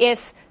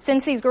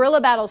since these guerrilla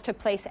battles took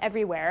place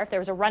everywhere, if there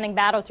was a running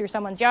battle through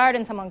someone's yard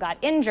and someone got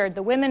injured,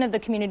 the women of the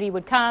community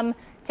would come,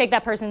 take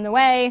that person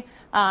away,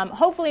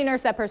 hopefully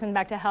nurse that person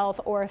back to health,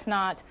 or if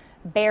not,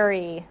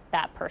 bury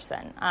that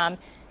person,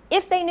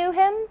 if they knew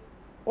him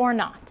or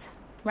not,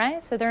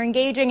 right? So they're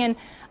engaging in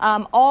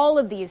all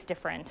of these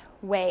different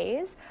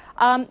ways.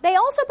 They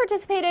also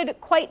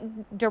participated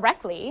quite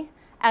directly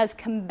as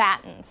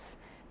combatants.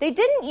 They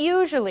didn't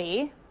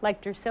usually,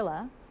 like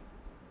Drusilla,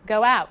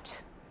 go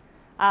out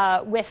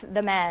with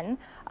the men.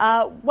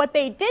 What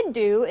they did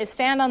do is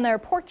stand on their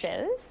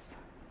porches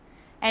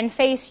and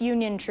face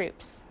Union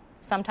troops,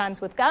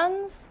 sometimes with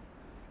guns,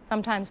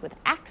 sometimes with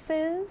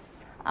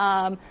axes,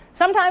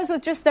 sometimes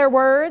with just their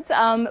words,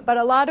 but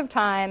a lot of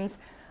times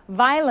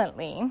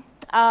violently.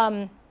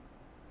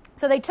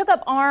 So they took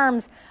up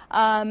arms,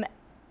 and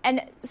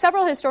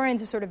several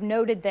historians have sort of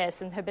noted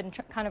this and have been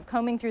kind of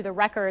combing through the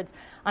records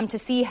to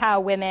see how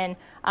women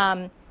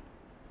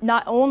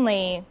not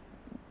only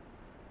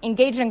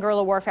engaged in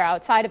guerrilla warfare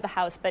outside of the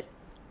house, but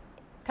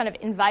kind of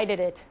invited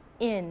it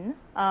in.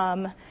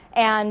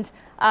 And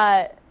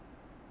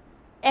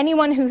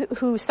anyone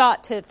who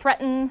sought to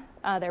threaten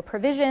their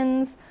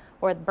provisions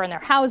or burn their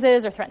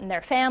houses or threaten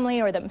their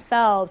family or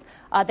themselves,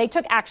 they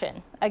took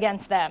action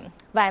against them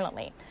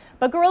violently.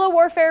 But guerrilla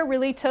warfare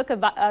really took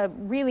a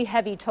really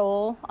heavy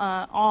toll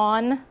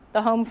on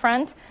the home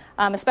front,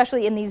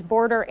 especially in these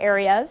border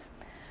areas.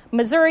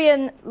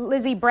 Missourian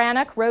Lizzie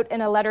Brannock wrote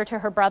in a letter to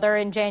her brother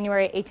in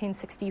January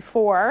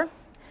 1864,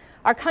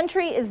 "Our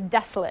country is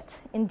desolate,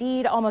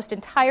 indeed almost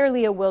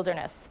entirely a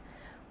wilderness.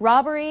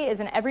 Robbery is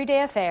an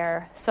everyday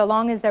affair so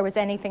long as there was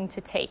anything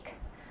to take.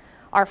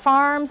 Our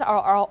farms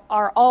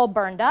are all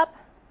burned up,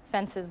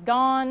 fences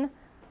gone,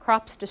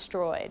 crops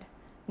destroyed.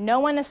 No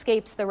one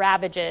escapes the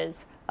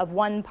ravages of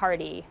one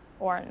party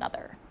or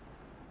another."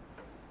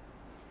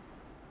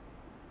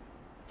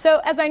 So,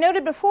 as I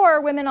noted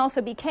before, women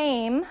also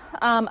became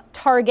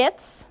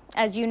targets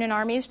as Union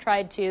armies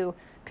tried to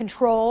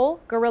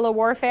control guerrilla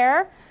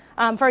warfare.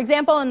 For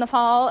example, in the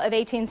fall of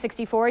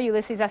 1864,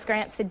 Ulysses S.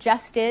 Grant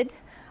suggested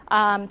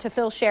to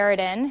Phil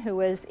Sheridan, who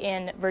was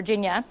in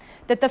Virginia,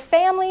 that the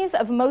families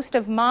of most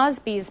of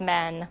Mosby's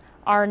men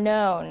are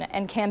known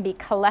and can be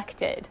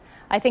collected.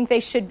 I think they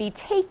should be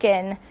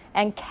taken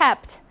and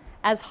kept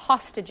as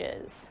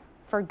hostages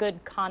for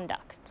good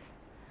conduct.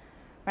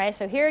 Right?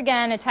 So here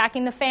again,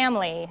 attacking the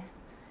family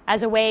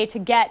as a way to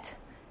get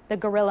the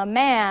guerrilla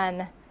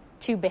man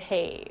to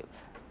behave.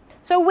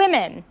 So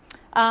women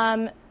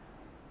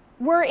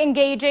were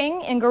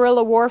engaging in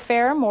guerrilla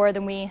warfare more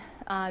than we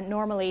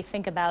normally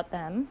think about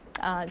them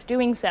as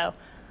doing so.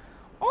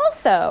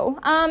 Also,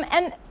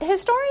 and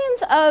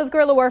historians of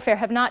guerrilla warfare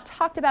have not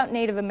talked about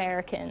Native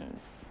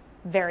Americans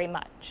very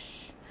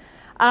much.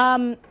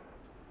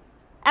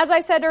 As I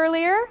said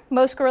earlier,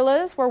 most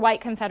guerrillas were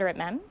white Confederate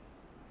men.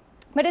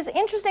 But it's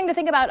interesting to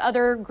think about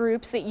other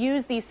groups that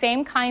use these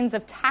same kinds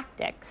of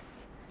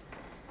tactics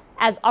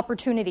as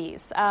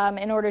opportunities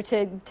in order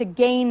to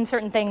gain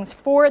certain things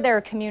for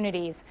their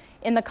communities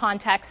in the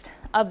context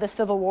of the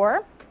Civil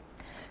War.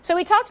 So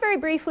we talked very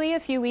briefly a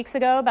few weeks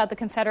ago about the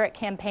Confederate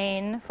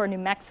campaign for New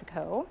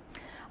Mexico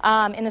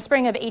in the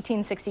spring of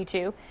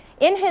 1862.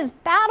 In his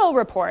battle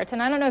report,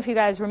 and I don't know if you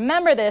guys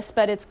remember this,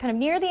 but it's kind of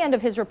near the end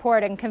of his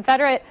report, and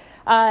Confederate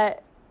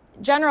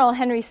General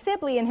Henry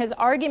Sibley, in his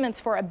arguments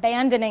for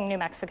abandoning New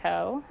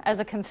Mexico as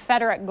a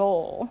Confederate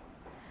goal,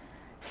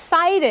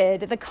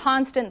 cited the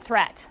constant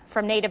threat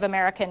from Native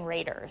American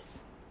raiders.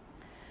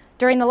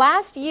 During the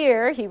last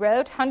year, he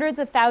wrote, hundreds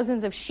of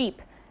thousands of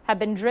sheep have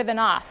been driven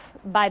off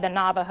by the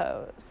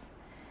Navajos.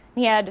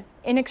 He had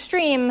an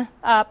extreme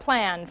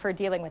plan for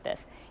dealing with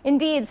this.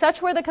 Indeed,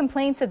 such were the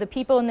complaints of the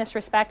people in this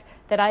respect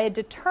that I had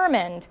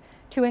determined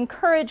to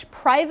encourage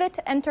private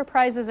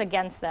enterprises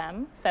against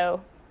them,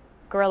 so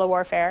guerrilla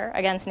warfare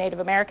against Native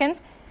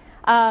Americans,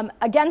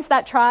 against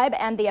that tribe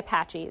and the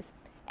Apaches,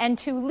 and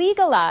to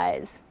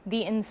legalize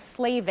the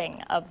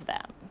enslaving of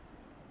them.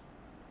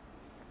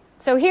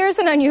 So here's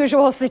an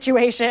unusual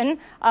situation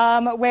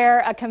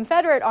where a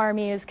Confederate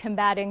army is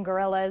combating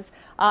guerrillas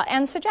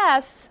and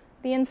suggests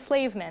the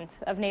enslavement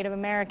of Native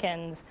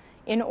Americans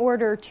in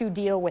order to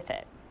deal with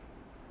it.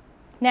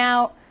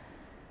 Now,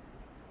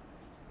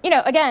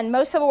 again,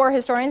 most Civil War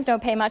historians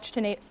don't pay much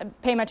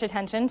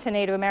attention to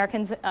Native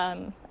Americans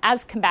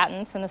as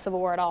combatants in the Civil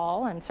War at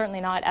all, and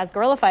certainly not as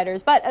guerrilla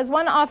fighters. But as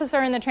one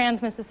officer in the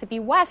Trans-Mississippi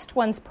West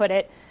once put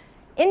it,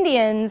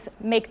 Indians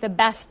make the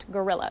best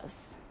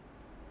guerrillas.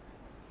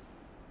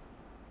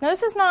 Now,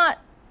 this is not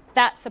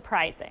that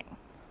surprising,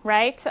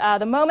 right?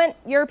 The moment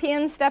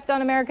Europeans stepped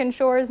on American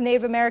shores,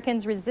 Native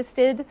Americans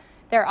resisted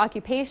their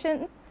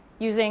occupation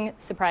using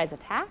surprise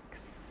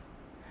attacks,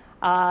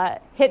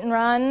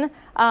 hit-and-run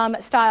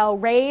style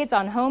raids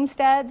on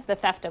homesteads, the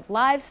theft of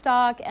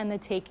livestock, and the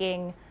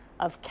taking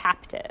of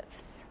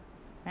captives,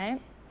 right?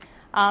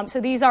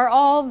 So these are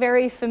all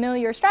very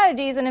familiar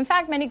strategies, and in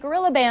fact, many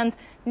guerrilla bands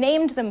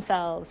named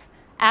themselves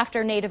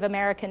after Native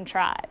American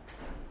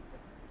tribes,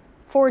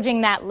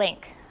 forging that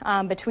link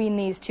between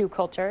these two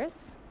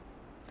cultures.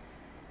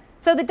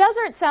 So the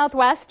desert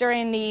Southwest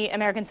during the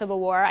American Civil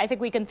War, I think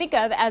we can think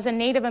of as a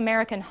Native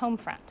American home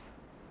front,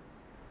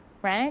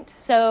 right?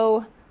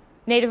 So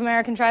Native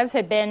American tribes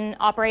had been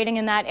operating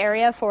in that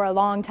area for a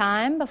long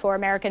time before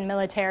American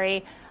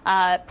military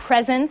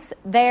presence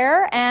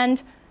there,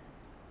 and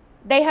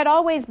they had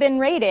always been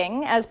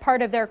raiding as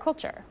part of their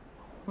culture,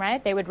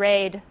 right? They would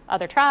raid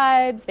other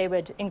tribes. They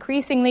would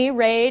increasingly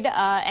raid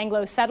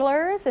Anglo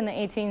settlers in the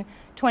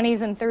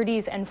 1820s and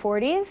 30s and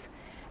 40s.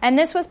 And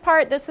this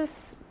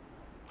is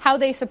how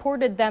they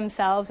supported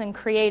themselves and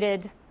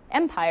created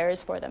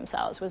empires for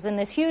themselves, was in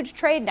this huge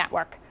trade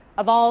network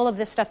of all of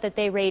the stuff that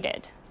they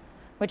raided,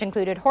 which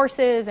included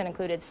horses and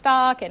included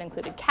stock and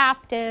included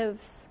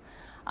captives.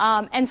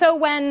 And so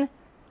when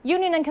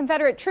Union and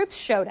Confederate troops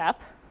showed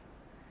up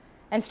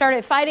and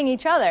started fighting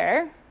each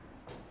other,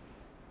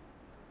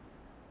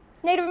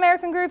 Native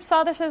American groups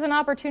saw this as an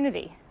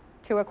opportunity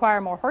to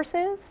acquire more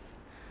horses,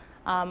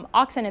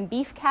 oxen and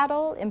beef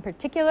cattle in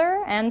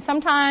particular, and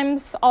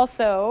sometimes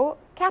also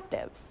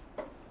captives.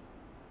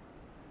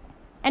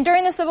 And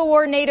during the Civil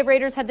War, Native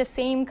raiders had the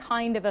same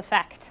kind of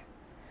effect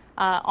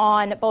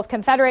on both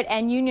Confederate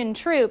and Union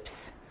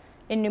troops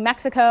in New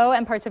Mexico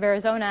and parts of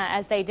Arizona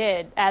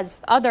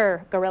as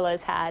other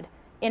guerrillas had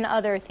in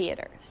other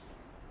theaters.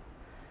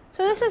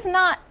 So this is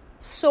not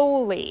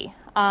solely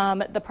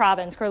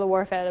guerrilla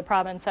warfare, the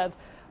province of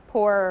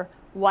poor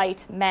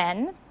white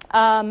men.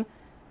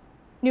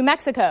 New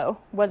Mexico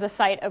was a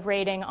site of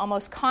raiding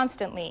almost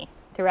constantly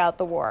throughout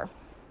the war.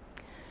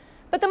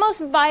 But the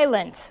most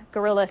violent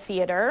guerrilla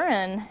theater,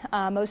 and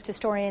most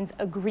historians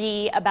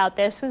agree about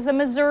this, was the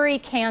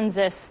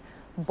Missouri-Kansas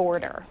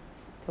border,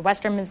 the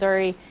western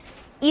Missouri,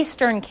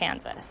 eastern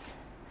Kansas.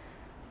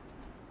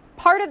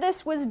 Part of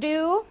this was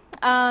due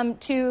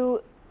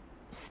to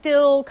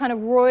still kind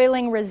of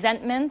roiling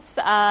resentments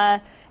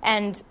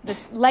and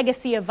this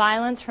legacy of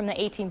violence from the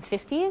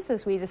 1850s,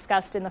 as we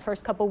discussed in the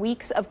first couple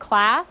weeks of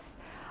class.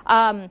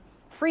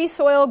 Free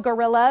soil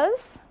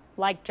guerrillas,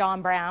 like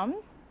John Brown,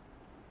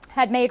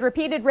 had made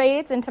repeated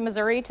raids into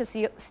Missouri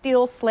to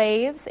steal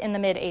slaves in the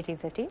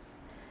mid-1850s.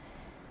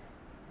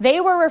 They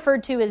were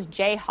referred to as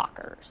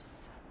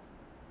Jayhawkers,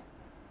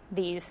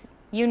 these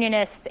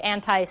Unionist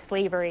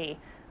anti-slavery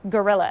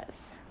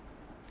guerrillas.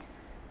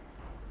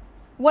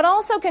 What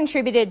also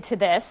contributed to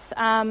this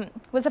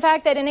was the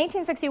fact that in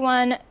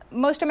 1861,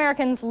 most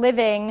Americans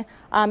living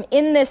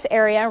in this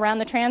area around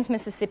the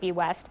Trans-Mississippi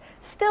West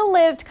still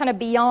lived kind of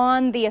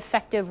beyond the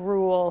effective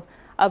rule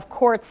of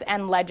courts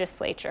and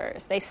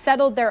legislatures. They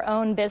settled their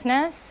own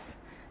business.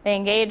 They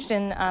engaged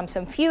in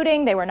some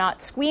feuding. They were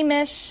not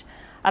squeamish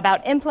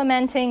about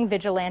implementing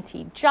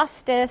vigilante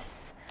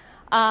justice.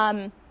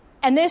 And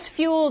this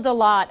fueled a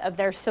lot of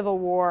their Civil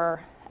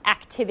War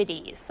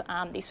activities,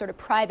 these sort of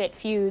private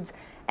feuds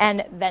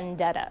and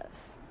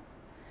vendettas.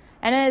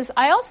 And as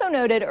I also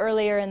noted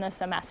earlier in the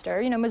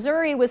semester,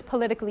 Missouri was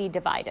politically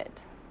divided.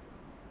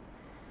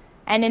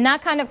 And in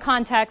that kind of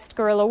context,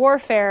 guerrilla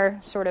warfare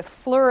sort of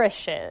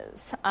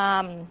flourishes,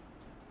 and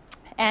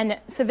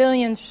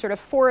civilians are sort of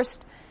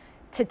forced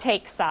to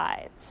take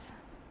sides.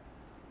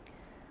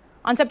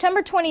 On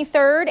September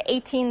 23rd,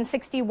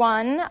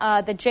 1861,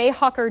 the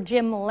Jayhawker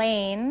Jim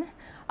Lane,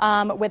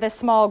 with a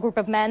small group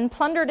of men,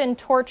 plundered and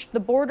torched the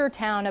border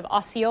town of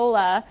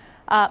Osceola,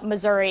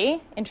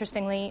 Missouri,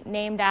 interestingly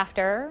named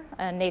after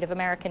a Native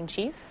American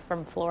chief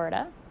from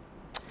Florida.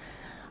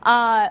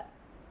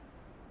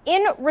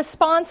 In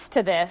response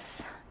to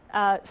this,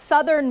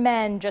 Southern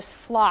men just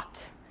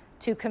flocked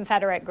to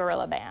Confederate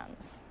guerrilla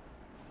bands.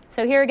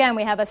 So here again,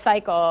 we have a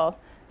cycle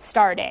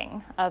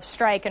starting of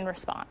strike and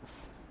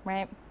response,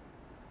 right?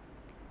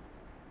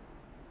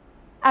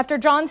 After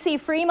John C.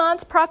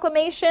 Fremont's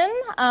proclamation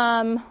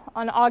on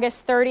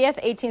August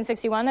 30th,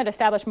 1861, that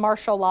established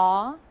martial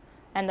law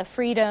and the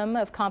freedom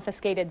of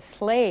confiscated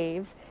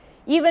slaves,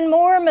 even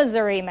more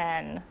Missouri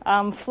men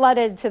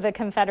flooded to the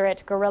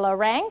Confederate guerrilla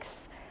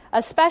ranks,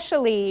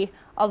 especially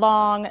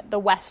along the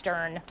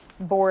western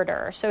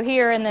border. So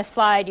here in this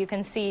slide, you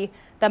can see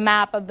the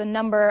map of the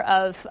number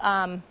of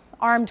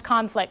armed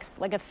conflicts,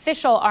 like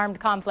official armed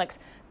conflicts,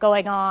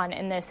 going on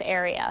in this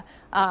area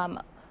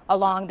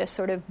along this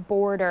sort of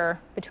border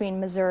between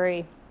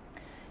Missouri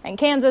and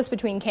Kansas,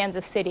 between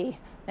Kansas City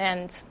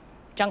and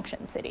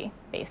Junction City,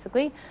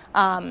 basically,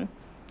 and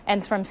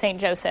from St.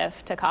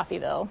 Joseph to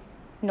Coffeyville,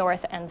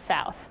 north and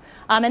south.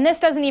 And this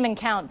doesn't even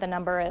count the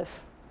number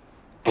of,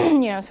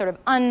 sort of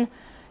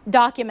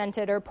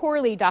undocumented or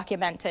poorly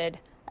documented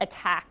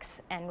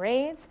attacks and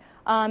raids.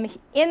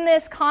 In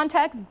this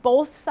context,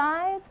 both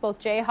sides, both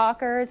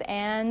Jayhawkers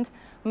and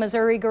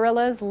Missouri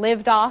guerrillas,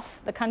 lived off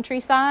the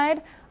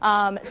countryside.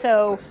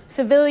 So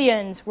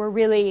civilians were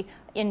really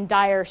in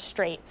dire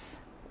straits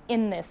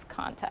in this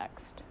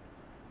context.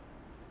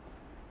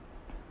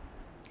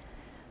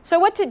 So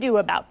what to do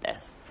about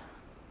this?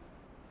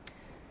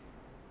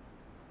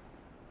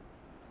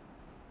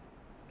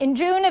 In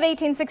June of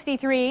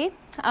 1863,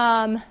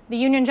 the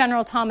Union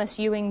General Thomas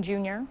Ewing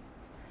Jr.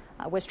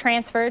 Was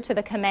transferred to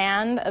the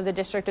command of the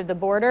District of the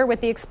Border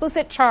with the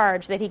explicit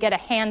charge that he get a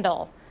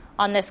handle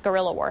on this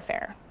guerrilla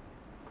warfare,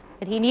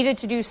 that he needed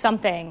to do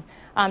something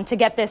to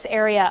get this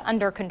area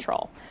under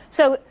control.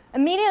 So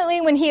immediately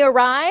when he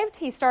arrived,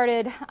 he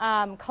started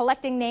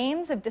collecting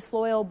names of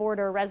disloyal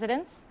border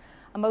residents,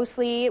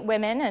 mostly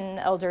women and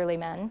elderly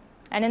men.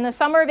 And in the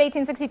summer of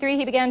 1863,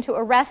 he began to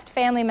arrest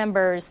family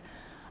members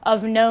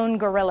of known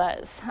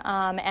guerrillas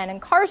and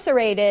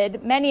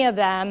incarcerated many of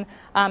them,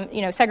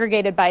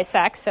 segregated by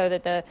sex so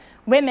that the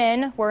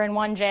women were in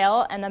one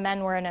jail and the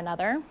men were in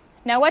another.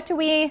 Now, what do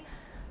we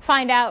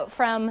find out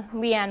from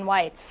Leanne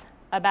Weitz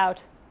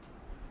about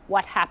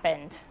what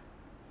happened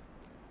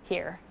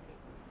here?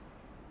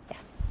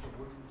 Yes.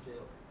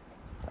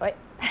 Wait.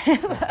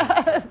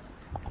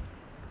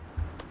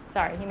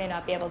 Sorry, he may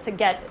not be able to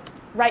get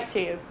right to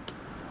you.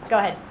 Go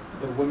ahead.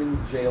 The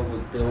women's jail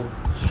was built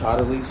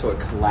shoddily, so it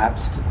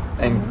collapsed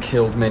and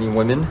killed many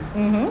women.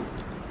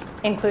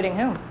 Mm-hmm. Including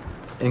whom?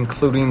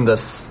 Including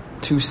the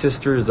two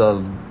sisters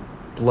of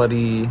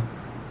Bloody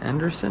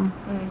Anderson.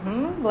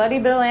 Mm-hmm. Bloody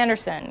Bill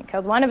Anderson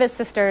killed one of his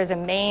sisters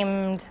and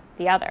maimed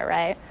the other,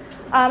 right?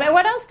 And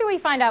what else do we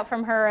find out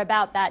from her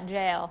about that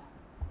jail?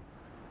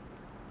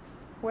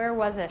 Where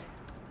was it?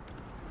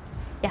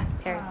 Yeah,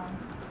 Terry.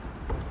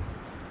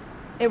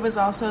 It was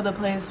also the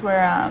place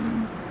where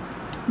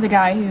the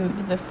guy who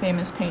did the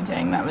famous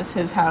painting, that was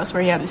his house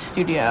where he had his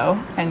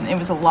studio, and it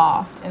was a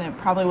loft, and it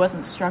probably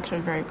wasn't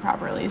structured very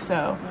properly,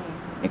 so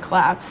it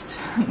collapsed.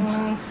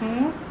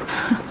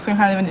 Mm-hmm. So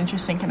kind of an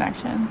interesting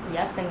connection.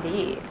 Yes,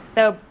 indeed.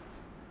 So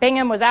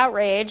Bingham was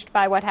outraged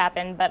by what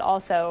happened, but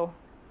also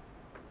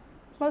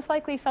most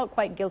likely felt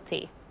quite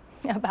guilty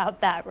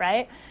about that,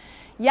 right?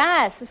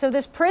 Yes, so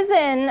this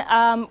prison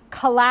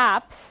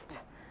collapsed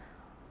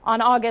on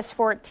August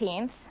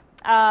 14th,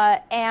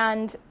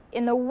 and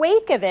in the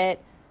wake of it,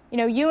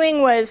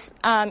 Ewing was,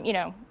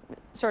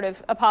 sort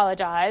of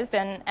apologized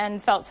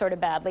and felt sort of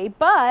badly,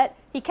 but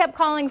he kept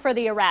calling for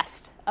the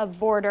arrest of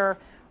border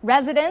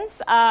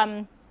residents,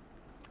 and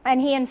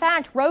he, in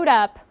fact, wrote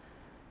up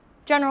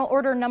General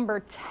Order Number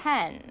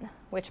 10,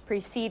 which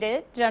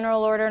preceded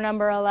General Order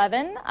Number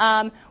 11.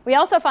 We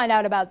also find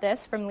out about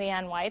this from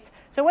Leanne Weitz.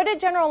 So what did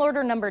General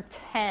Order Number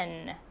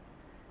 10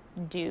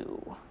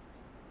 do?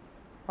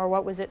 Or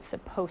what was it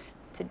supposed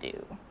to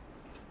do?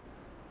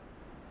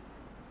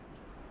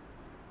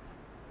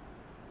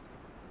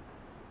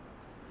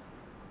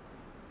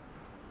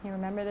 You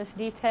remember this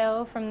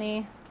detail from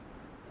the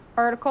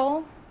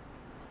article?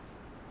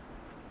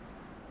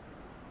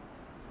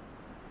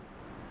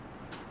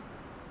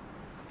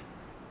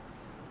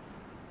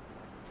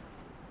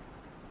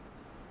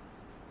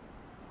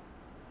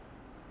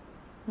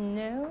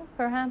 No,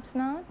 perhaps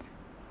not.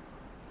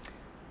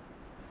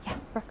 Yeah,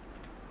 Brooke.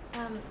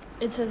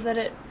 It says that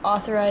it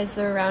authorized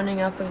the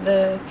rounding up of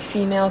the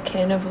female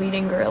kin of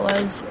leading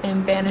guerrillas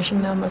and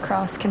banishing them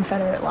across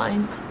Confederate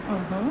lines.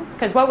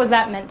 Because what was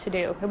that meant to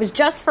do? It was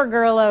just for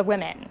guerrilla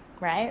women,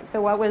 right?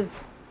 So what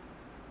was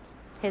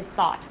his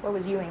thought? What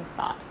was Ewing's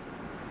thought?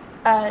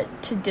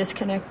 To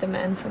disconnect the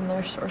men from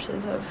their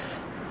sources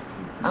of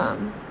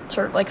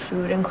sort of like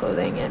food and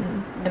clothing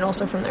and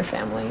also from their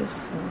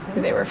families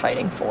who they were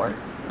fighting for.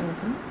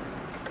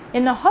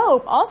 In the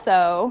hope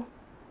also,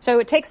 so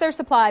it takes their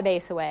supply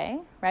base away,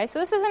 right? So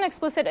this is an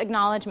explicit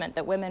acknowledgement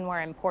that women were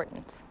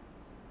important,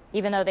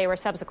 even though they were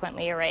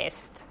subsequently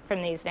erased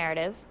from these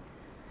narratives.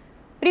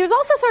 But he was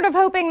also sort of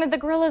hoping that the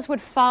guerrillas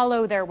would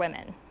follow their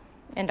women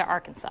into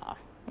Arkansas,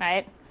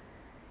 right?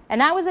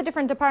 And that was a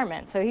different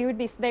department, so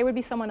they would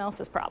be someone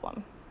else's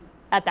problem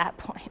at that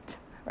point,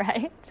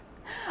 right?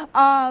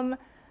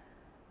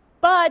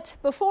 But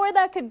before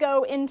that could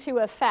go into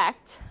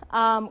effect,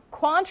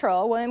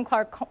 Quantrill, William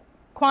Clark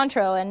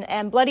Quantrill,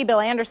 and Bloody Bill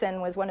Anderson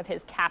was one of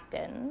his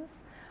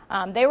captains.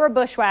 They were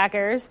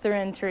bushwhackers through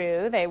and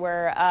through. They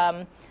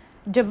were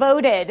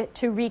devoted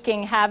to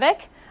wreaking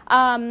havoc.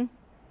 On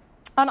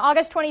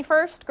August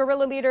 21st,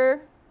 guerrilla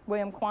leader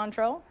William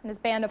Quantrill and his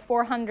band of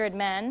 400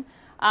 men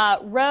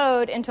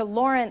rode into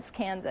Lawrence,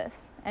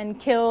 Kansas, and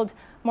killed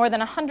more than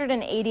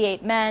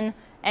 188 men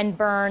and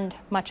burned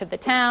much of the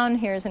town.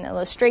 Here's an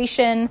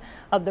illustration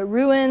of the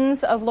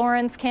ruins of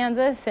Lawrence,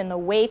 Kansas in the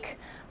wake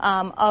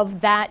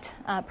of that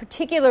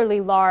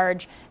particularly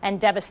large and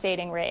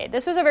devastating raid.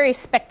 This was a very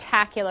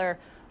spectacular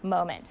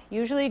moment.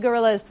 Usually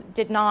guerrillas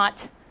did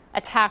not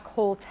attack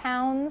whole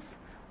towns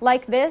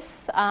like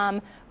this,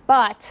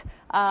 but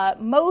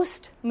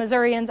most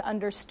Missourians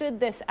understood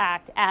this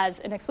act as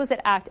an explicit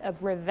act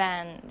of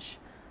revenge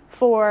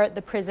for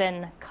the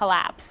prison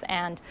collapse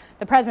and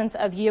the presence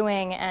of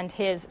Ewing and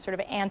his sort of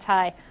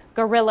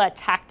anti-guerrilla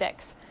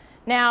tactics.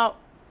 Now,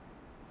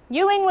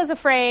 Ewing was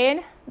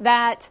afraid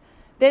that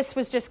this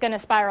was just going to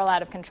spiral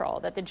out of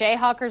control, that the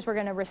Jayhawkers were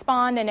going to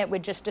respond and it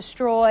would just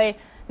destroy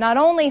not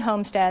only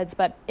homesteads,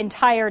 but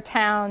entire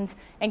towns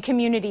and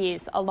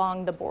communities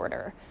along the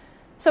border.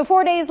 So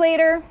 4 days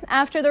later,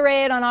 after the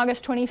raid on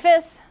August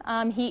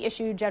 25th, he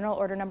issued General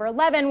Order Number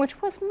 11, which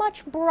was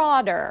much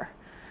broader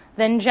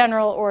than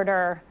General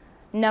Order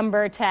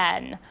Number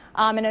 10.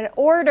 And it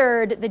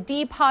ordered the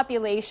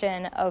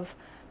depopulation of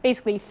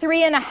basically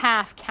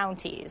 3.5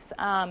 counties.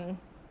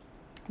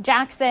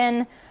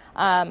 Jackson,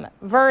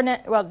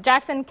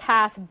 Jackson,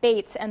 Cass,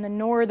 Bates, and the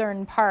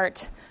northern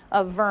part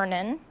of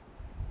Vernon.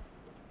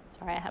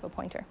 Sorry, I have a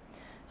pointer.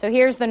 So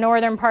here's the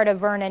northern part of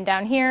Vernon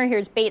down here.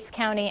 Here's Bates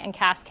County and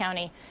Cass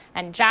County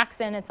and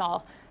Jackson. It's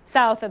all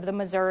south of the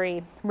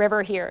Missouri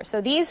River here. So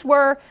these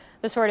were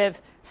the sort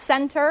of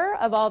center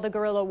of all the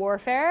guerrilla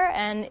warfare.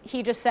 And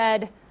he just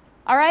said,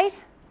 all right,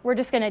 we're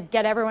just going to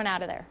get everyone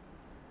out of there,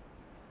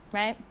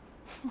 right?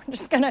 We're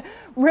just going to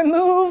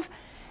remove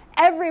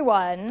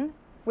everyone,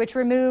 which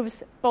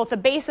removes both the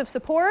base of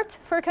support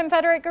for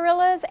Confederate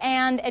guerrillas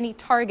and any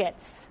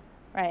targets,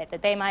 right,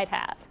 that they might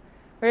have.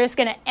 We're just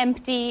going to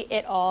empty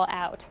it all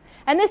out.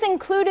 And this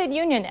included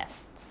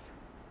Unionists.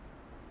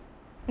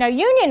 Now,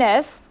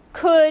 Unionists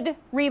could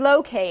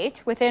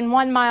relocate within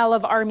 1 mile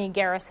of Army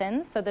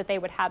garrisons so that they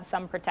would have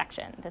some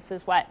protection. This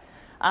is what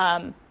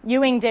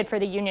Ewing did for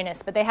the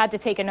Unionists, but they had to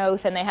take an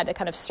oath and they had to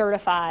kind of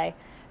certify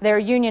their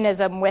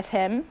unionism with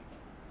him.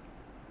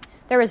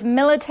 There was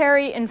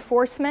military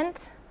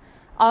enforcement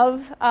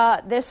of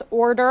this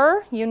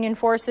order. Union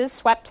forces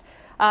swept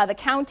the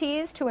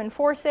counties to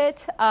enforce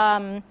it,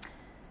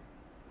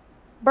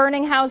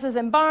 burning houses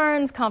and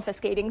barns,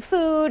 confiscating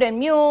food and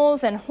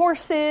mules and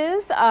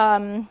horses.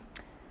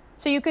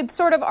 So you could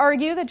sort of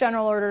argue that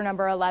General Order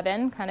Number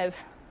 11 kind of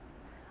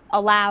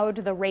allowed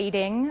the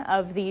raiding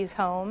of these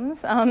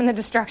homes and the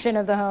destruction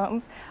of the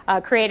homes,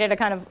 created a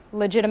kind of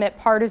legitimate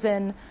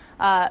partisan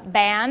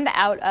band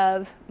out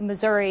of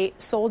Missouri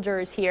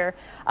soldiers here.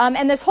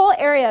 And this whole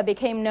area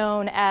became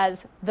known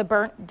as the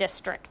Burnt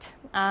District.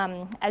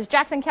 As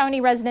Jackson County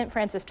resident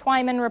Francis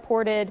Twyman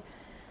reported,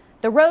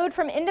 the road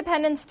from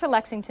Independence to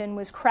Lexington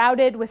was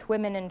crowded with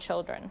women and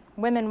children.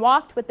 Women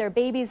walked with their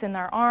babies in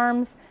their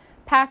arms,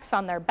 packs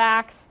on their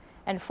backs,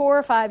 and 4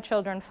 or 5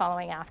 children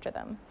following after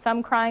them,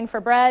 some crying for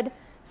bread,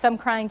 some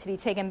crying to be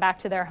taken back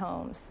to their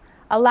homes.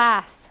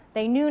 Alas,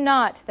 they knew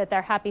not that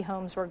their happy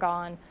homes were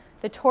gone.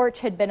 The torch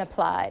had been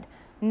applied.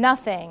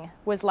 Nothing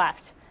was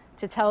left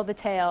to tell the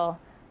tale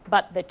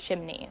but the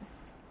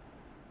chimneys.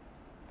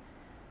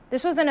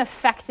 This was an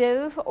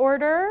effective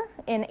order.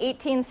 In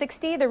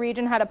 1860, the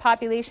region had a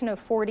population of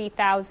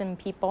 40,000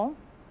 people.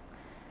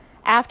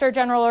 After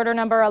General Order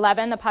Number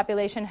 11, the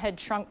population had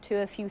shrunk to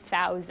a few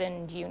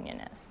thousand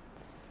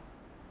Unionists.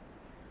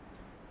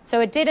 So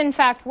it did, in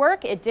fact,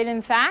 work. It did,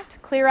 in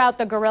fact, clear out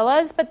the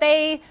guerrillas, but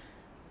they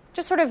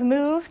just sort of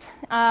moved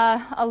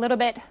a little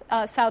bit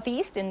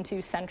southeast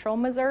into central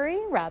Missouri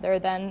rather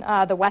than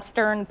the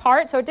western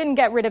part, so it didn't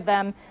get rid of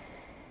them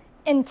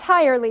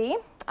entirely.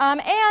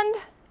 And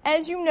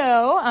as you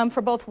know,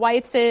 for both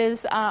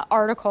Weitz's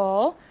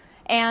article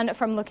and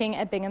from looking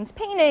at Bingham's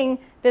painting,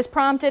 this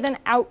prompted an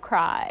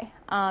outcry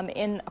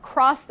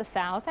across the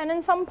South and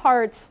in some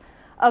parts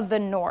of the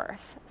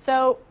North.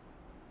 So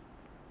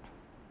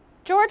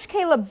George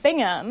Caleb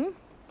Bingham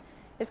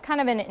is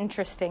kind of an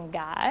interesting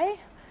guy.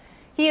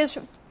 He was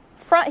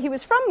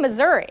from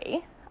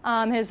Missouri.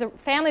 His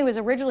family was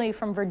originally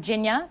from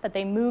Virginia, but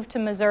they moved to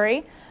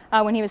Missouri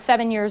when he was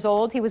 7 years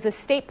old. He was a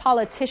state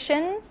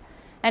politician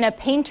and a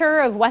painter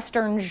of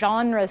Western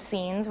genre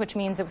scenes, which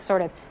means it was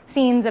sort of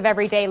scenes of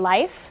everyday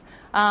life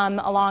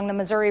along the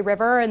Missouri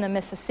River and the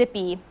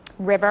Mississippi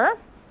River.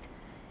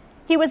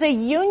 He was a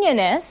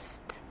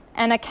Unionist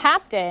and a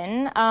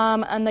captain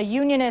on the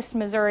Unionist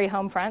Missouri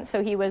home front,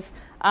 so he was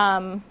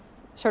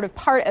sort of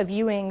part of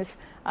Ewing's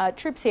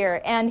troops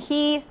here, and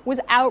he was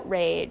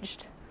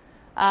outraged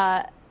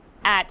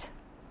at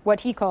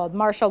what he called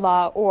martial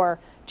law or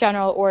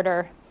General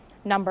Order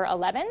Number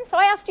 11. So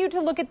I asked you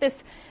to look at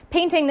this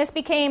painting. This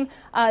became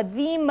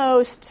the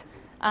most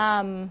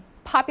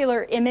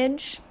popular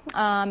image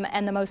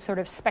and the most sort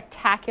of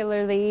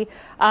spectacularly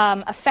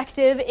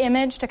effective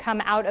image to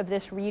come out of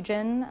this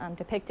region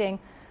depicting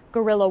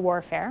guerrilla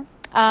warfare.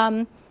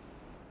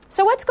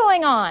 So what's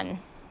going on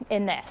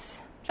in this?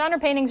 Genre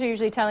paintings are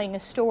usually telling a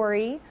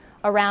story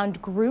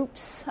around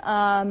groups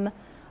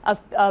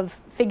of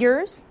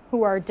figures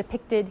who are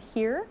depicted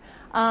here.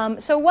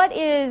 So what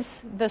is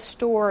the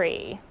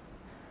story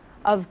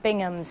of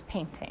Bingham's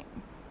painting?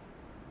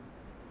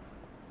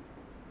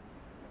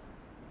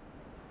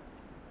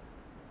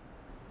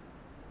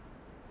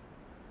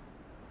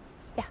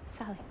 Yeah,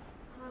 Sally.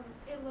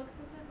 It looks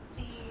as if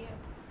the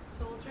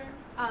soldier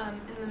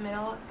in the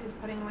middle is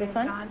putting away This his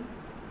one? gun.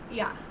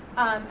 Yeah.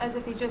 As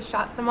if he just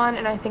shot someone,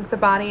 and I think the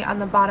body on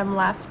the bottom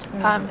left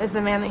is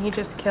the man that he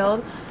just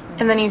killed.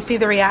 And then you see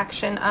the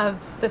reaction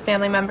of the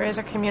family members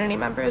or community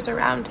members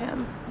around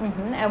him.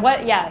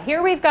 And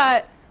here we've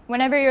got,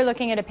 whenever you're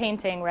looking at a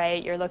painting,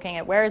 right, you're looking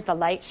at where is the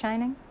light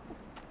shining?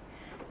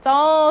 It's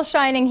all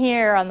shining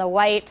here on the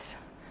white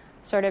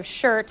sort of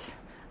shirt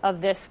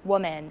of this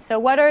woman. So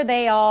what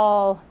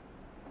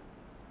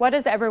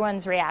is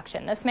everyone's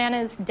reaction? This man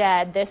is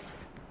dead.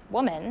 This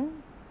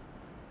woman,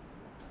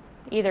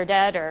 either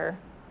dead or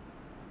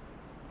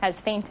has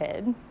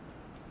fainted.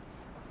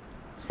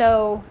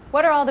 So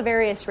what are all the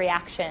various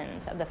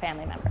reactions of the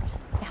family members?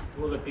 Yeah.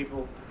 Well, the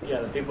people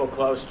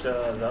close to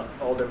the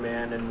older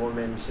man and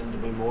woman seem to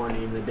be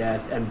mourning the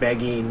death and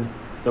begging.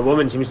 The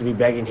woman seems to be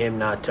begging him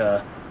not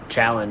to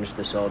challenge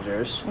the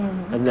soldiers.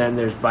 And then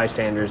there's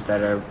bystanders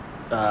that are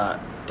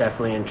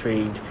definitely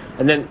intrigued.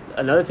 And then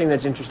another thing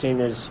that's interesting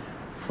is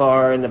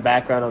far in the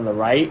background on the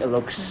right, it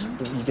looks,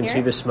 you can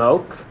see the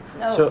smoke.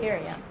 Oh,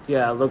 here, yeah.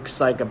 Yeah, it looks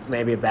like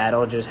maybe a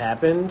battle just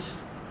happened.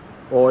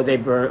 Or they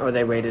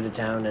raided a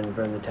town and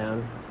burned the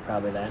town.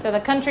 Probably that. So the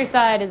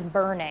countryside is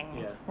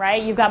burning,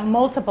 right? You've got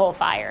multiple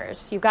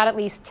fires. You've got at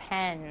least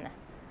 10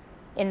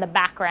 in the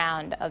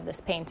background of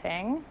this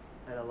painting.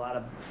 And a lot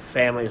of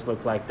families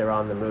look like they're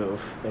on the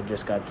move. They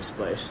just got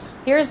displaced.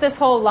 Here's this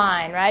whole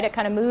line, right? It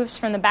kind of moves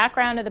from the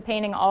background of the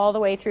painting all the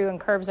way through and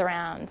curves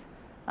around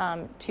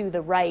to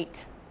the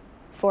right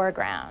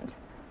foreground.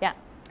 Yeah.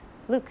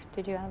 Luke,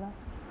 did you have a...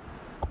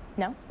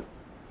 No?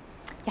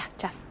 Yeah,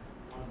 Jeff.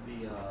 One of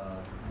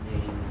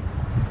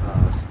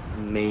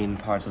the main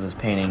parts of this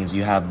painting is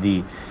you have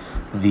the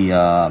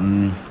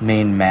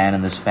main man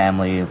in this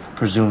family,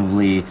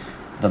 presumably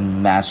the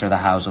master of the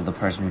house of the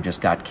person who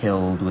just got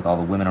killed with all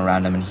the women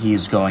around him, and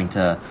he's trying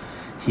to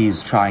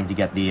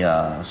get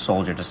the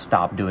soldier to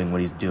stop doing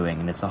what he's doing,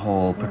 and it's a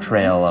whole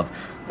portrayal of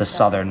the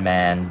southern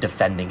man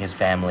defending his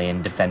family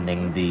and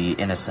defending the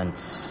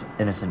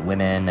innocent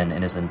women and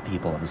innocent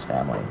people of his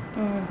family.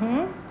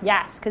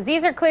 Yes, because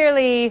these are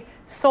clearly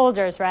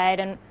soldiers,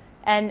 right?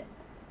 And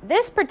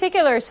this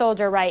particular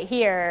soldier right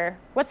here,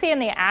 what's he in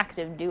the act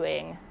of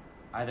doing?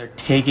 Either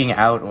taking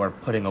out or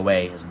putting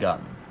away his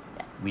gun.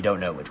 Yeah. We don't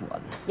know which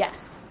one.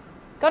 Yes.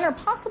 Gun or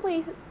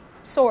possibly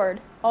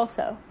sword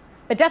also.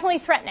 But definitely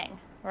threatening,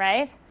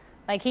 right?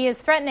 Like he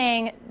is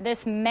threatening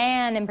this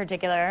man in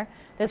particular.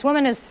 This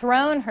woman has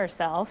thrown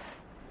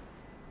herself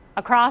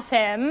across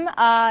him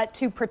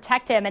to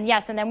protect him. And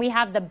yes, and then we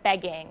have the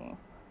begging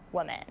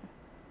woman.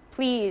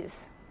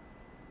 Please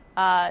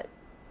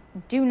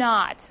do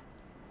not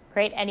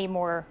create any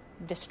more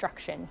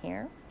destruction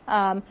here.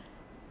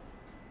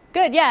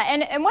 Good,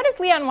 yeah. And what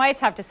does Leon Weitz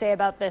have to say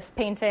about this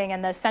painting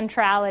and the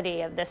centrality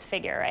of this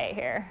figure right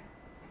here?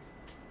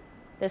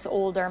 This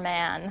older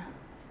man.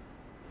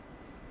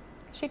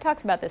 She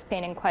talks about this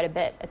painting quite a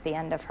bit at the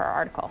end of her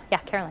article. Yeah,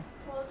 Carolyn.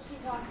 Well, she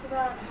talks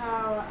about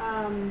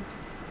how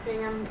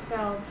Bingham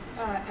felt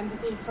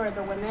empathy for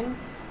the women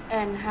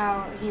and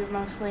how he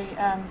mostly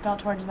felt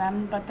towards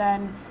them, but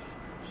then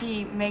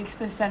he makes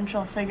the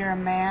central figure a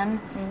man,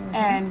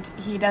 and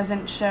he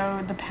doesn't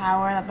show the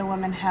power that the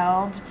woman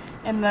held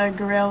in the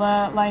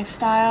guerrilla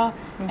lifestyle,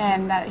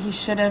 and that he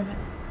should have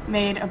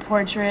made a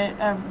portrait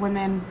of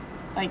women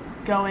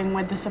like going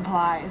with the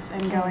supplies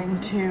and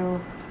going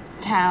to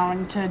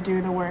town to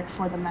do the work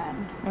for the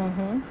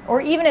men.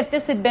 Or even if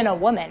this had been a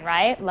woman,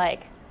 right?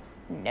 Like,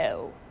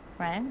 no,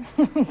 right?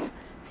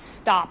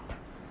 Stop.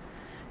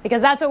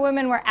 Because that's what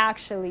women were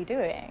actually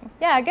doing.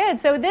 Yeah,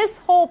 good. So this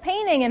whole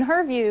painting, in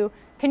her view,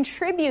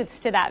 contributes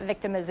to that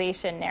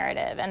victimization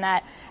narrative,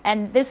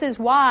 and this is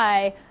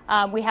why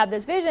we have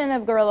this vision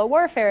of guerrilla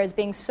warfare as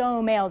being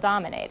so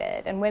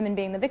male-dominated and women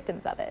being the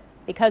victims of it,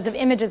 because of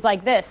images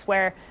like this,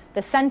 where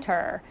the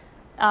center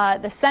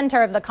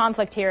of the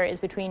conflict here is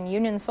between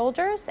Union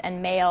soldiers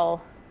and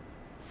male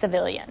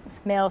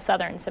civilians, male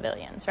Southern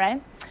civilians,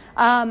 right?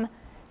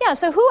 Yeah.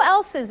 So who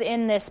else is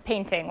in this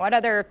painting? What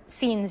other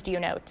scenes do you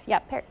note? Yeah,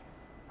 Perry.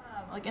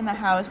 Like in the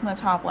house in the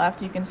top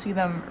left, you can see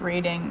them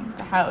raiding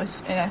the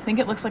house, and I think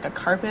it looks like a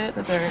carpet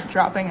that they're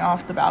dropping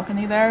off the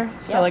balcony there.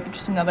 So like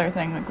just another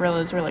thing, the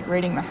guerrillas were like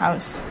raiding the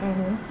house.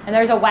 And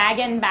there's a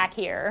wagon back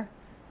here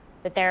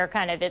that they're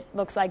it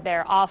looks like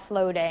they're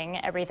offloading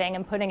everything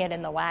and putting it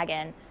in the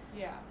wagon.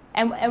 Yeah.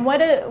 And what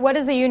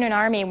does the Union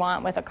Army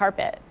want with a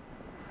carpet?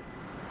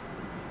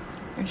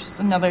 It's just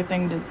another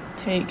thing to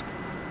take.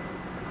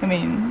 I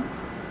mean,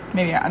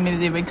 maybe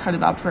they would cut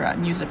it up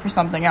and use it for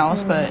something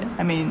else, but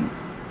I mean,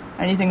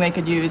 anything they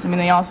could use. I mean,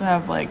 they also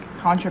have like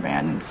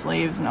contraband and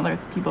slaves and other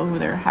people who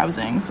they're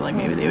housing, so like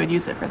maybe they would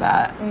use it for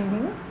that.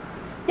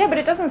 Yeah, but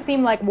it doesn't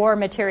seem like war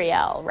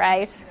material,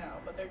 right? No,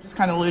 but they're just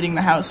kind of looting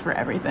the house for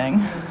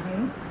everything.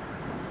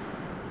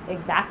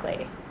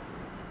 exactly.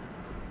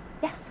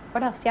 Yes,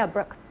 what else? Yeah,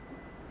 Brooke.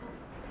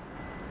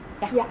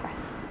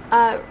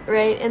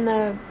 Right in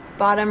the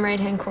bottom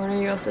right-hand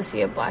corner, you also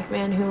see a black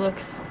man who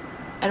looks,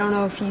 I don't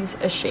know if he's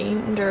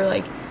ashamed or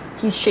like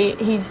he's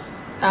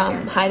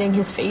hiding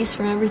his face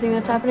from everything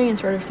that's happening and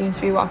sort of seems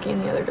to be walking in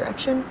the other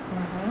direction.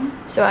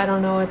 So I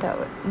don't know what that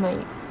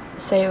might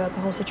say about the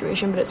whole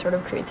situation, but it sort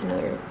of creates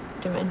another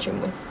dimension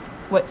with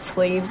what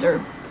slaves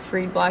or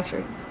freed blacks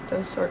or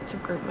those sorts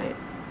of group might.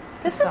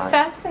 This is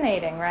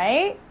fascinating,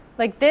 right?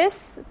 Like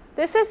this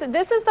is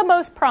the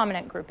most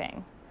prominent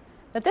grouping,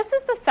 but this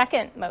is the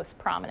second most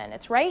prominent.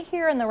 It's right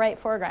here in the right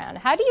foreground.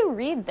 How do you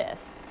read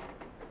this?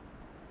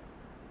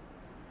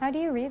 How do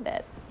you read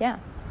it? Yeah.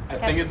 I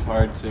think it's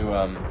hard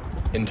to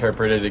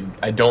interpret it.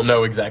 I don't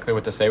know exactly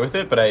what to say with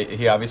it, but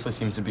he obviously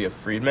seems to be a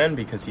freedman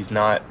because he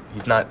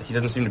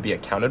doesn't seem to be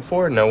accounted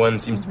for. No one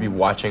seems to be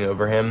watching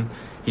over him.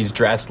 He's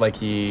dressed like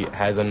he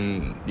has a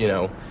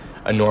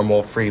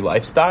normal free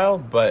lifestyle,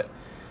 but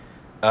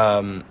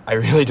I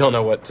really don't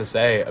know what to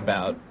say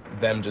about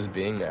them just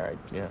being there.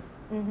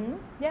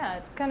 Yeah,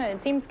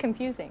 it seems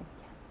confusing.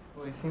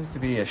 Well, he seems to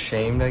be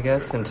ashamed, I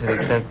guess, and to the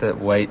extent that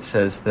White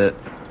says that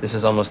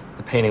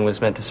the painting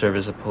was meant to serve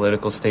as a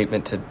political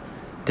statement to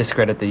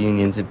discredit the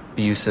Union's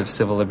abuse of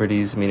civil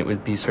liberties. I mean, it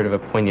would be sort of a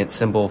poignant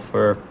symbol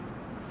for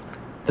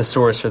the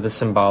source or the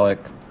symbolic,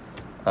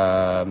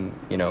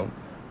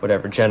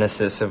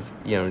 genesis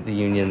of, the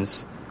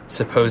Union's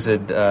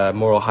supposed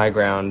moral high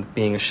ground,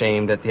 being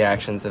ashamed at the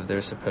actions of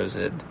their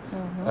supposed,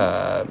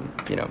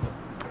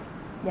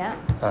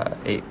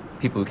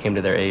 people who came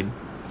to their aid.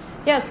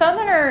 Yeah,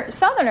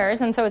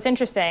 Southerners, and so it's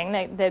interesting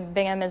that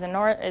Bingham is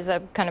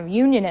a kind of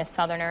Unionist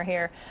Southerner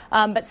here,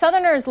 but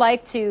Southerners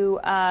like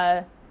to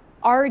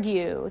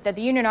argue that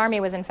the Union Army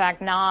was in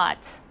fact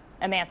not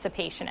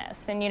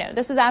emancipationist, and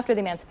this is after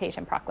the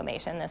Emancipation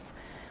Proclamation. This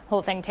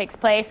whole thing takes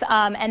place,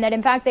 and that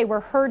in fact they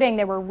were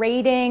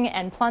raiding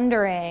and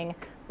plundering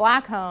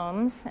black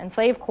homes and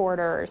slave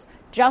quarters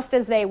just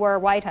as they were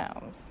white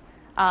homes,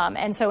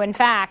 and so in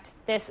fact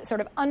this sort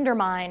of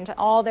undermined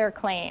all their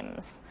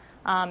claims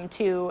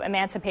to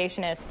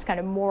emancipationist kind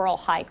of moral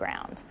high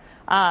ground,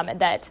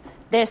 that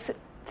this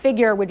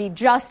figure would be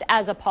just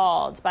as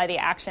appalled by the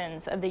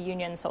actions of the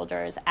Union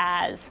soldiers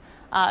as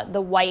the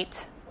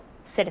white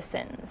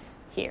citizens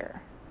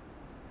here.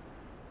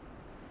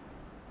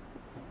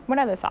 What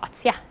other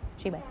thoughts? Yeah,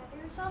 Shiba.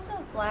 There's also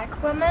a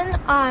black woman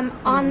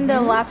on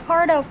the left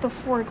part of the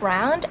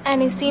foreground,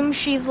 and it seems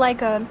she's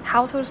like a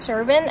household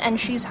servant, and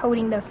she's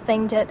holding the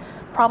fainted,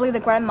 probably the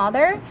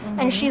grandmother,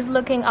 and she's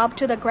looking up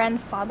to the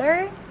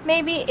grandfather.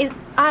 Maybe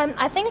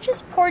I think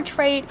she's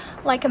portrayed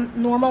like a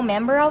normal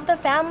member of the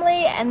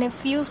family, and it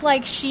feels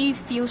like she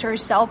feels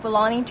herself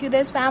belonging to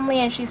this family,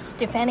 and she's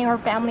defending her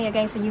family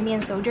against the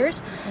Union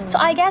soldiers. So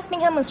I guess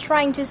Bingham was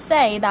trying to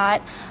say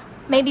that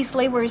maybe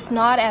slavery is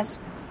not as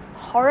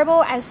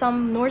horrible as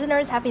some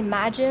Northerners have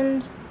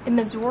imagined in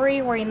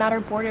Missouri or in other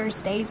border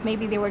states.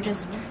 Maybe they were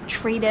just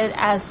treated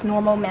as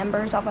normal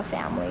members of a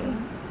family.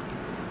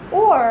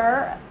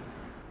 Or,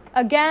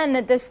 again,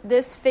 that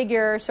this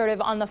figure sort of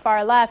on the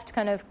far left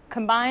kind of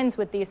combines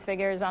with these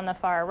figures on the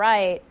far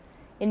right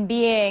in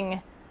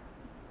being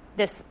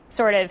this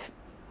sort of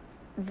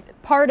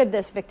part of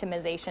this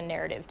victimization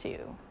narrative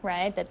too,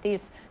 right? That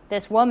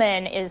this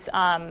woman is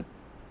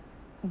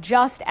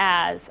just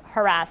as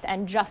harassed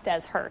and just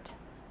as hurt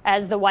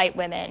as the white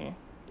women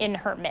in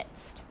her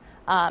midst.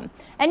 And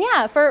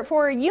yeah,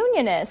 for a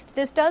Unionist,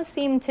 this does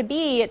seem to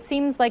be, it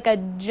seems like a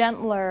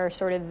gentler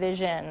sort of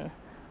vision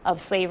of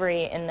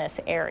slavery in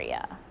this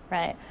area,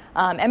 right?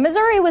 And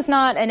Missouri was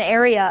not an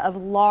area of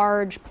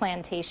large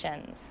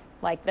plantations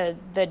like the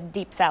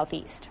deep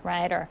southeast,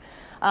 right?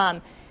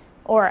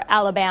 Or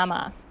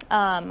Alabama,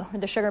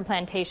 the sugar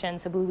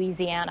plantations of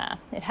Louisiana.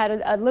 It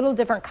had a little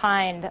different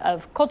kind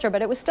of culture,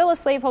 but it was still a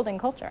slaveholding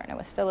culture, and it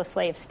was still a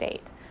slave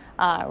state.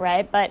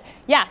 Right? But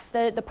yes,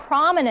 the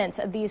prominence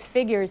of these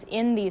figures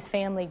in these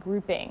family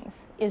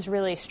groupings is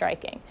really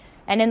striking.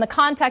 And in the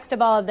context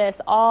of all of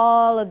this,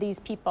 all of these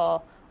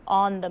people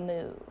on the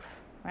move,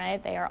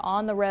 right? They are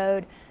on the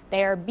road.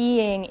 They are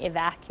being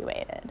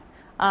evacuated.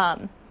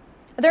 Are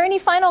there any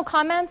final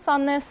comments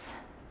on this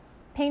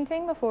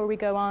painting before we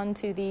go on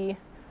to the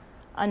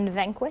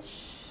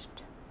Unvanquished?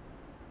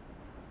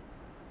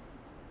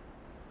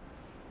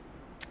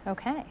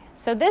 Okay.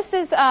 So this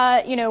is,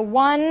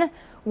 one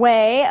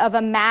way of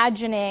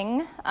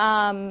imagining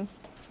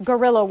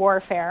guerrilla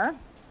warfare.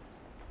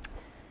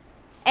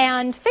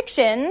 And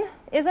fiction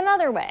is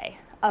another way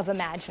of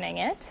imagining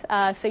it.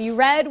 So you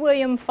read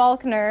William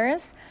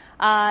Faulkner's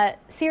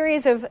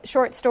series of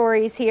short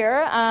stories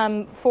here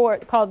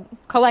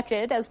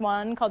collected as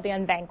one called The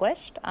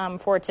Unvanquished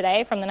for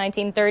today from the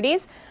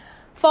 1930s.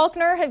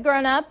 Faulkner had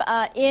grown up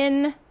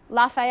in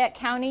Lafayette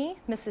County,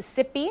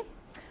 Mississippi,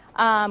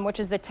 which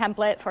is the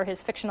template for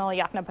his fictional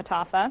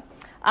Yoknapatawpha.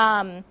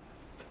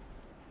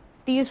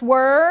 These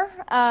were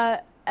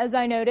as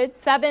I noted,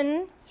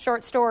 7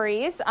 short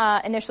stories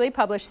initially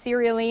published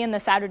serially in the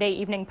Saturday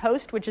Evening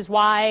Post, which is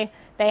why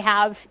they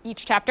have,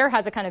 each chapter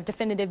has a kind of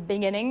definitive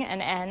beginning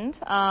and end,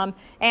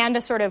 and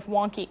a sort of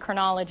wonky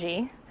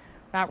chronology.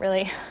 Not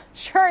really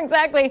sure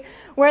exactly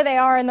where they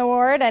are in the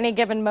war at any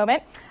given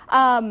moment.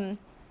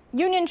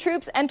 Union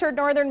troops entered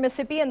northern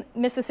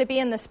Mississippi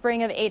in the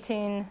spring of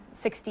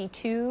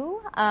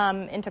 1862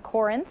 into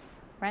Corinth,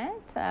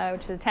 right,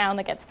 which is a town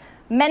that gets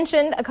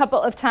mentioned a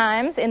couple of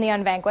times in The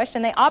Unvanquished,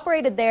 and they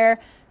operated there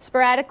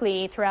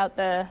sporadically throughout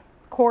the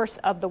course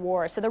of the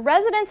war. So the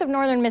residents of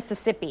northern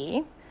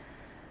Mississippi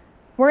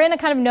were in a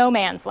kind of no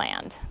man's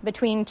land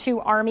between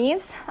 2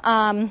 armies.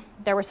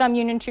 There were some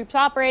Union troops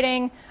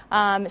operating,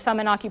 some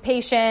in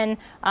occupation.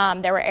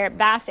 There were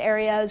vast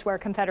areas where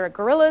Confederate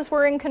guerrillas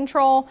were in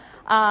control.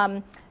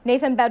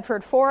 Nathan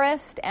Bedford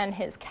Forrest and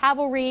his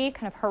cavalry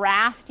kind of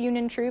harassed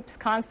Union troops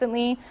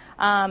constantly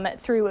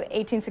through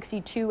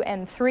 1862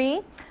 and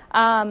 3.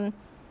 And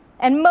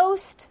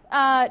most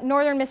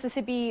northern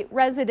Mississippi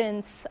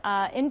residents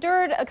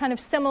endured a kind of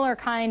similar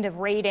kind of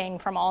raiding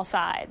from all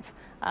sides,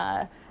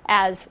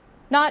 as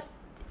not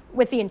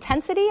with the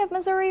intensity of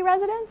Missouri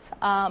residents,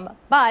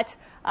 but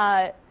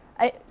a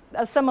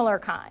similar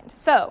kind.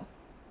 So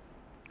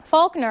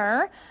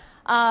Faulkner,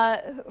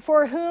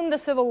 for whom the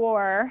Civil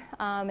War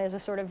is a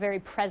sort of very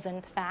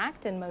present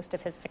fact in most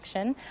of his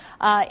fiction,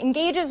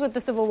 engages with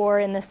the Civil War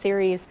in this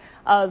series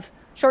of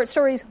short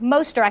stories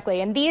most directly.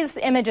 And these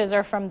images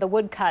are from the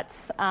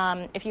woodcuts.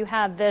 If you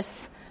have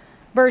this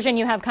version,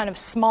 you have kind of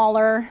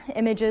smaller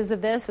images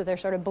of this, so they're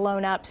sort of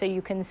blown up so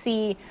you can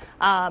see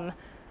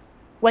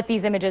what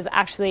these images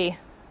actually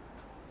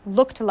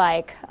looked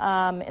like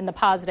in the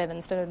positive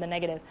instead of the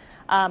negative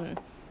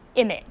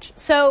image.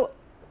 So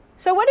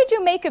what did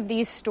you make of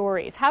these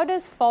stories? How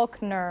does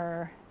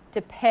Faulkner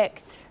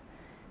depict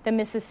the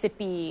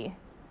Mississippi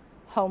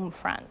home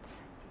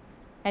front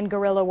and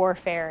guerrilla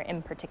warfare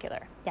in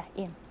particular? Yeah,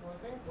 Ian. Well, I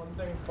think one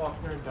thing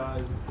Faulkner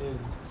does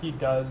is he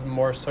does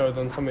more so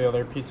than some of the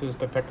other pieces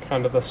depict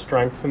kind of the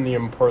strength and the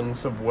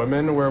importance of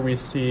women, where we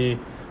see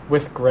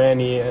with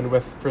Granny and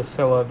with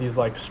Priscilla these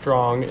like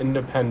strong,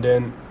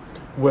 independent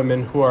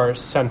women who are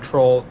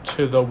central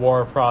to the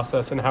war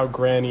process, and how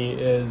Granny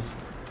is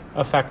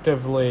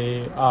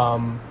effectively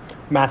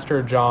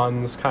Master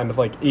John's kind of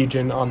like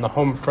agent on the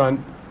home front.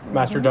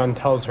 Master John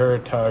tells her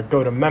to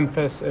go to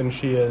Memphis, and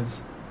she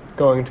is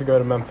going to go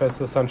to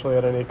Memphis essentially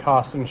at any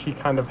cost, and she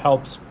kind of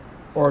helps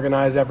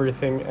organize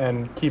everything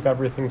and keep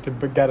everything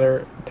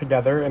together,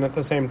 and at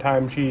the same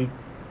time she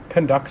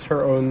conducts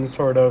her own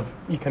sort of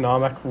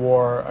economic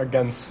war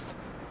against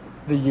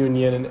the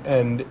Union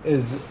and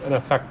is an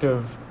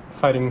effective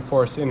fighting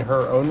force in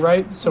her own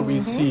right. So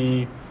we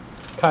see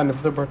kind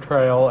of the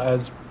portrayal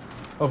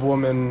of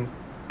women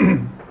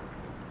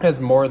as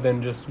more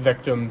than just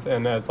victims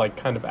and as like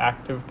kind of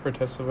active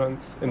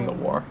participants in the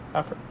war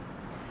effort.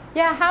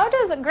 Yeah, how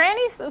does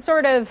Granny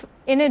sort of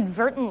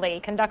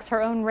inadvertently conducts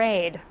her own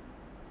raid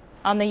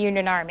on the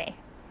Union Army,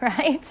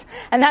 right?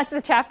 And that's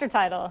the chapter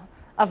title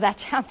of that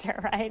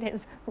chapter, right,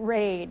 is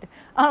Raid.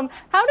 How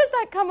does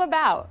that come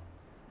about?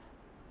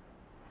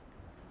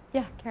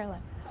 Yeah,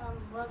 Caroline.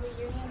 Well, the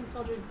Union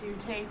soldiers do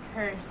take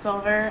her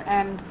silver,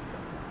 and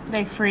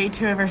they free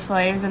 2 of her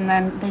slaves, and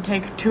then they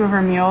take 2 of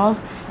her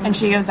mules, and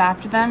she goes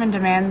after them and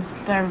demands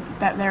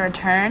that they're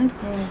returned.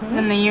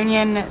 Then the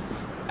Union,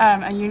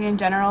 a Union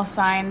general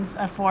signs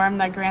a form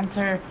that grants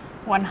her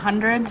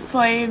 100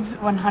 slaves,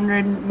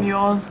 100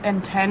 mules,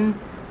 and 10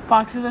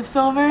 boxes of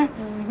silver.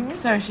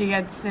 So she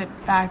gets it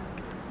back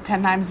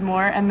 10 times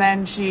more, and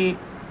then she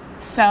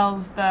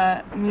sells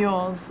the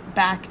mules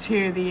back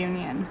to the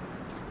Union.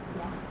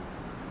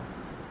 Yes.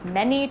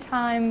 Many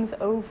times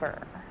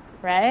over,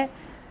 right?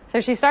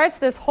 So she starts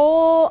this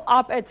whole,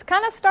 it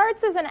kind of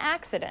starts as an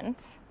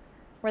accident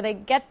where they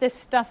get this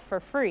stuff for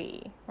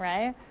free,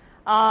 right?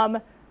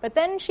 But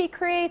then she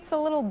creates a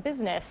little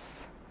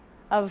business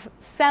of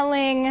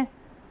selling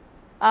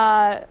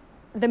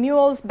the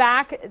mules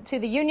back to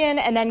the Union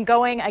and then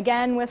going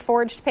again with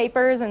forged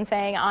papers and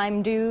saying,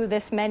 I'm due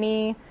this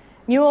many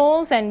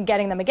mules, and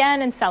getting them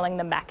again and selling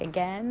them back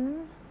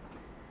again.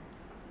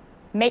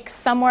 Makes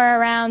somewhere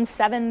around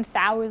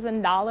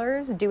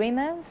 $7,000 doing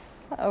this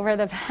over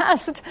the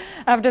past,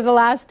 after the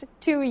last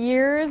 2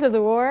 years of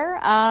the war.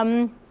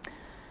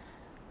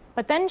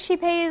 But then she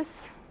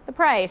pays the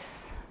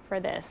price for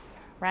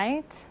this,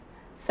 right?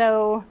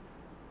 So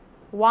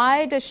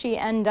why does she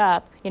end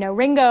up,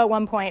 Ringo at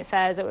one point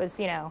says it was,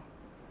 it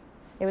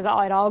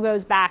all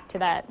goes back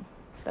to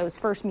those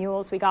first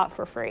mules we got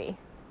for free,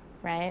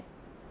 right?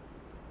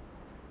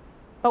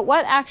 But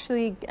what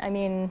actually,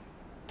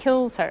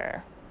 kills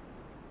her?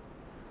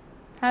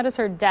 How does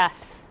her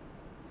death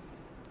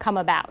come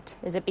about?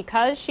 Is it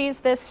because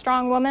she's this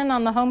strong woman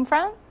on the home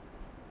front,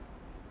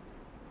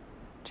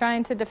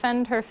 trying to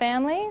defend her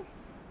family?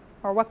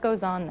 Or what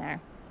goes on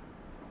there?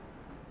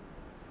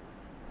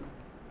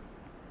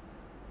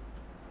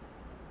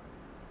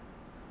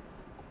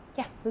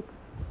 Yeah, Luke.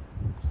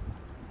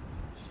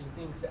 She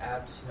thinks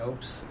Ab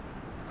Snopes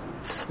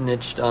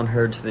snitched on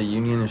her to the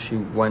Union and she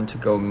went to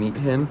go meet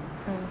him.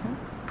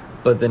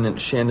 But then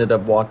she ended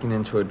up walking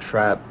into a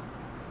trap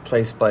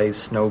placed by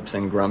Snopes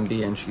and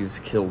Grumby, and she's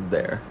killed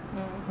there.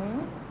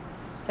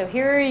 So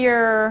here are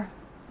your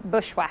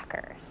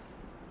bushwhackers,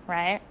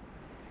 right?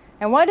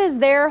 And what is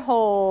their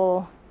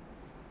whole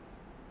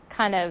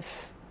kind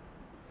of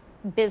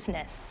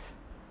business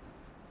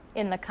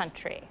in the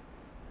country?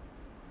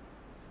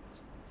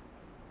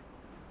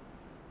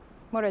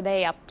 What are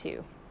they up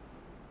to?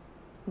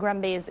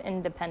 Grumby's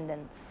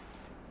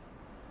independence.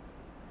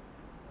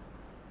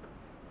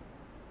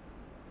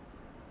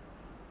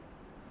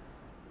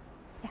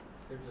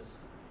 They're just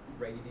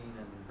raiding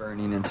and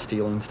burning and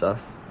stealing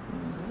stuff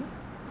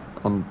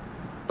on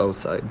both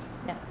sides.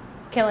 Yeah,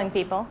 killing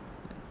people,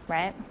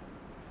 right?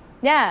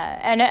 Yeah,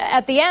 and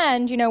at the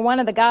end, one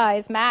of the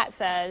guys, Matt,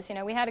 says,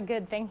 we had a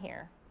good thing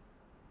here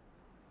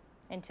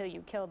until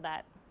you killed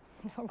that.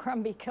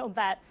 Grumby killed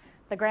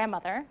the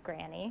grandmother,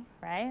 Granny,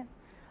 right?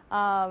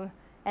 And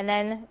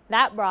then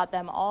that brought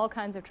them all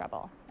kinds of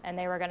trouble, and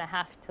they were going to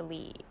have to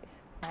leave,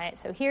 right?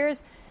 So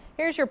here's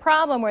your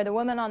problem where the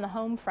woman on the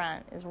home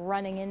front is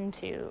running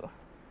into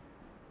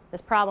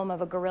this problem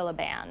of a guerrilla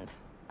band.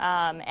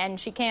 And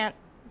she can't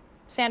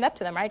stand up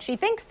to them, right? She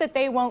thinks that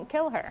they won't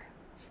kill her.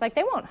 She's like,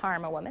 they won't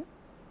harm a woman.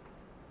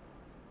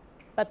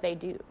 But they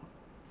do,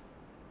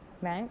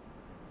 right?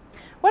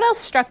 What else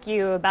struck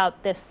you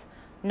about this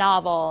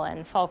novel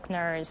and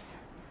Faulkner's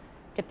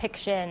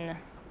depiction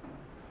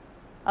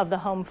of the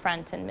home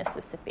front in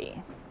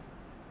Mississippi?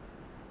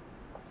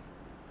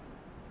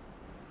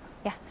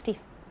 Yeah, Steve.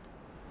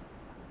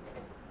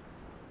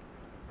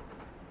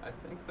 I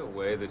think the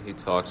way that he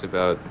talked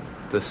about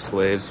the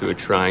slaves who were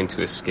trying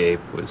to escape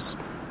was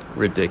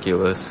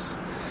ridiculous,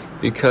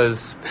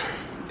 because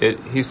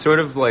he sort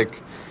of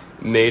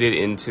made it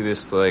into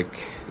this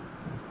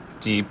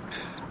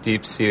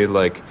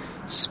deep-seated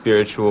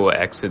spiritual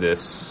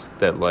exodus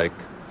that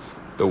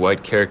the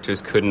white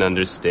characters couldn't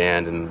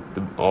understand, and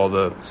all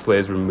the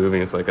slaves were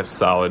moving as a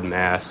solid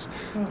mass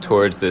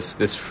towards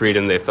this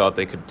freedom they thought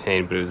they could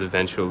attain, but it was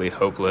eventually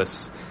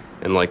hopeless,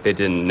 and they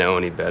didn't know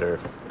any better.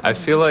 I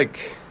feel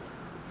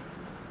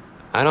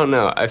I don't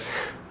know.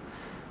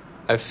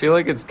 I feel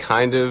like it's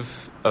kind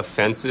of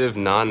offensive,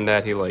 not in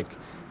that he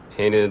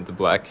painted the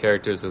black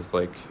characters as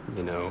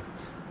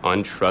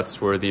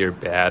untrustworthy or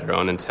bad or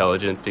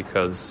unintelligent,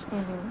 because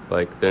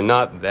they're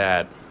not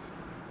that.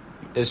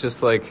 It's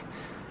just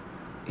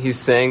he's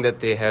saying that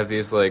they have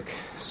these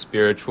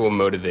spiritual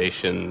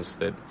motivations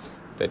that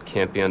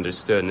can't be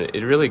understood, and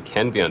it really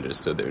can be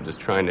understood. They're just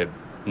trying to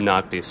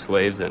not be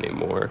slaves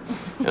anymore.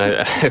 And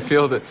I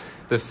feel that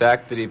the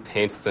fact that he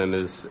paints them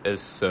as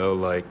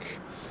so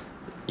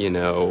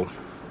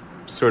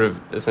sort of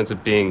a sense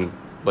of being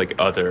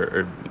other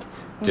or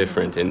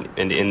different, and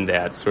in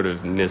that sort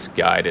of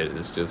misguided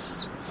is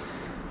just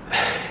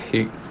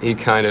he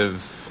kind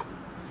of,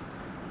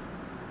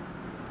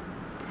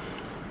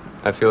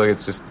 I feel like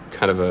it's just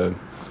kind of a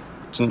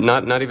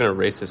not even a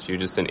racist view,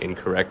 just an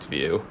incorrect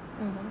view.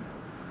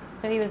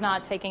 So he was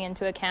not taking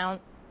into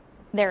account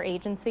their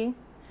agency.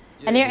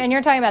 And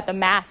you're talking about the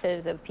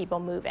masses of people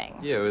moving.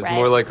 Yeah, it was right?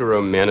 more like a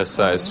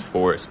romanticized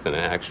force than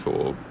an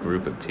actual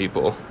group of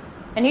people.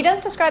 And he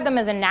does describe them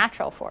as a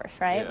natural force,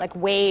 right? Yeah. Like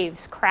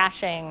waves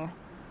crashing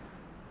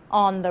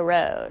on the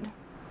road.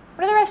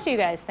 What do the rest of you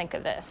guys think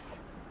of this?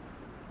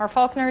 Are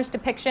Faulkner's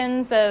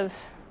depictions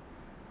of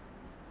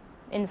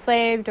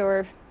enslaved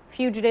or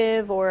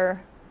fugitive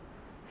or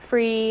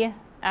free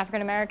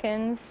African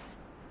Americans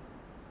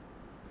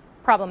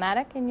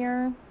problematic in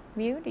your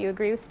view? Do you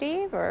agree with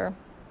Steve, or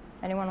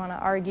anyone want to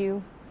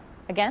argue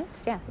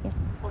against? Yeah.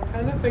 Well, I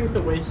kind of think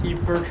the way he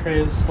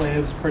portrays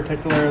slaves,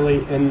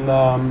 particularly in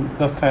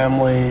the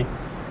family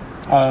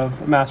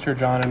of Master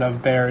John and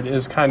of Bayard,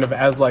 is kind of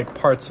as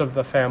parts of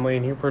the family,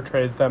 and he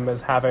portrays them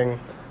as having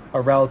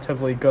a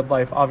relatively good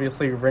life.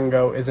 Obviously,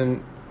 Ringo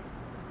isn't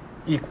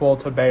equal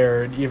to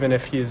Bayard, even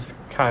if he's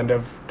kind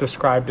of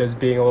described as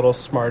being a little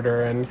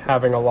smarter and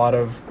having a lot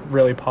of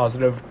really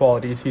positive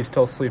qualities. He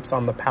still sleeps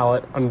on the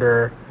pallet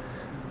under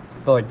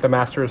the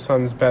master's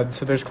son's bed,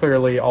 so there's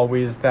clearly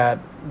always that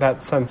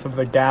sense of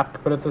the gap,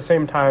 but at the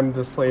same time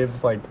the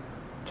slaves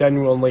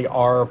genuinely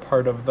are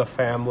part of the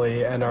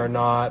family and are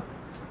not,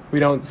 we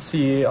don't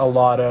see a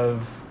lot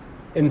of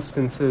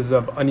instances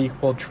of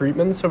unequal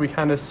treatment, so we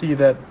kind of see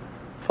that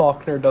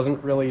Faulkner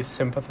doesn't really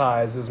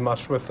sympathize as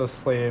much with the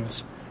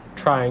slaves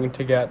trying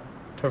to get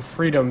to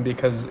freedom,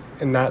 because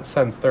in that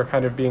sense they're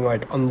kind of being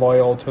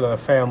unloyal to the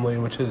family,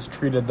 which has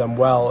treated them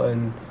well.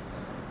 And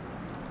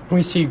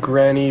we see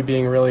Granny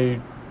being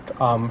really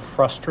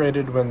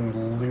frustrated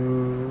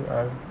when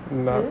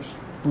Lush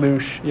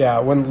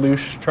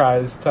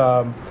tries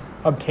to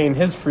obtain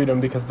his freedom,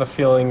 because the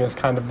feeling is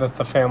kind of that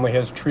the family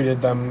has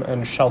treated them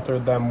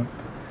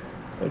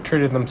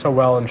so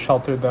well and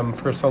sheltered them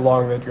for so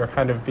long that you're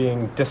kind of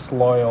being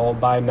disloyal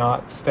by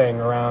not staying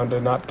around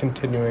and not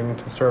continuing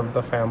to serve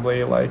the family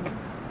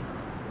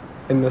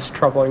in this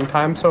troubling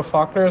time. So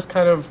Faulkner is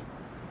kind of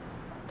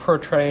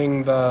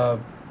portraying the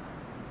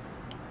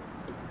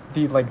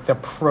the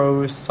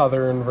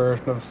pro-Southern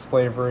version of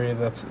slavery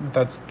that's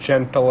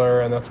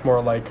gentler and that's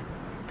more like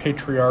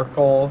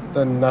patriarchal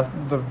than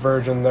the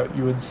version that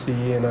you would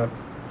see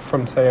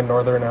from say a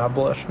Northern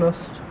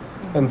abolitionist.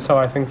 And so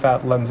I think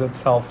that lends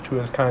itself to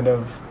his kind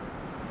of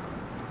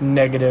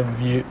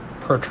negative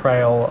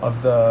portrayal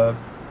of the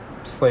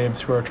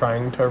slaves who are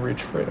trying to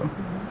reach freedom.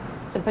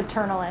 It's a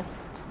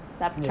paternalist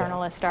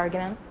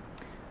argument.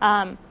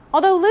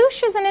 Although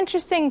Loosh is an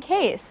interesting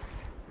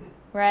case,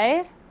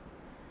 right?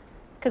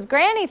 Because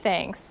Granny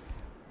thinks,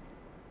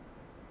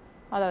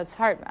 although it's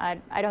hard,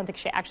 I don't think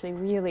she actually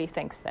really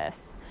thinks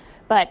this,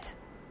 but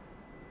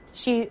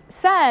she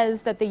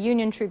says that the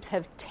Union troops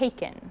have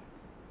taken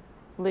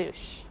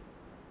Loosh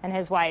and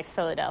his wife,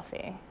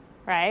 Philadelphia,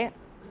 right?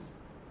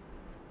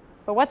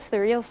 But what's the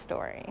real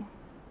story?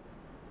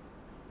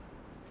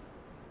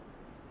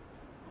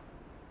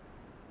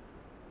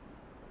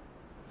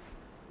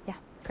 Yeah,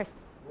 Chris.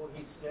 Well,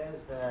 he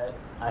says that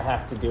I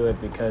have to do it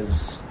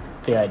because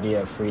the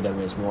idea of freedom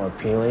is more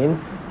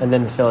appealing. And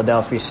then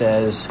Philadelphia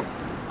says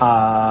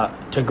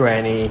to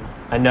Granny,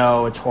 I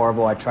know it's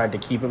horrible, I tried to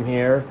keep him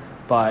here,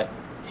 but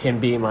him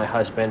being my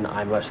husband,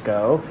 I must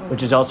go,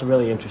 which is also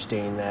really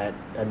interesting, that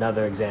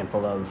another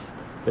example of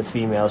the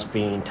females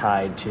being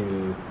tied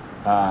to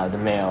the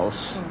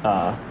males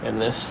in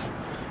this.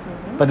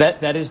 But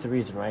that is the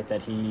reason, right?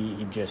 That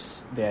he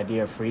just, the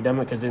idea of freedom,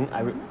 because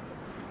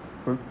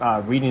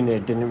reading it,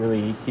 he didn't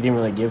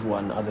really give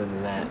one other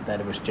than that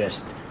it was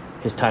just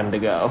his time to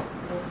go.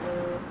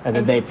 And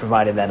that they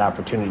provided that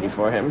opportunity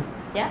for him.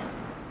 Yeah.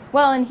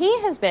 Well, and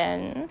he has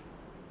been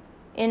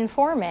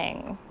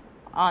informing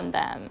on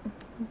them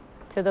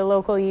to the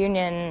local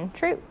Union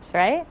troops,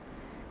 right?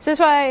 So this is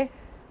why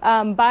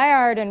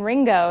Bayard and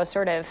Ringo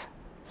sort of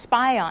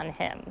spy on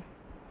him,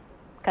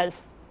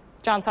 because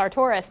John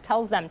Sartoris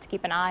tells them to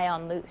keep an eye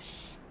on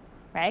Loosh,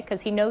 right?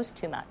 Because he knows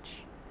too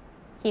much.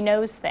 He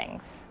knows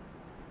things.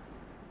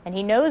 And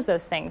he knows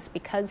those things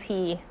because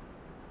he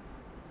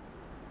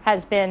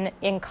has been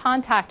in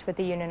contact with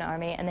the Union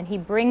Army, and then he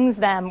brings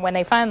them, when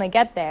they finally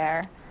get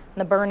there,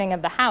 the burning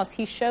of the house,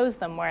 he shows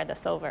them where the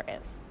silver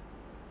is,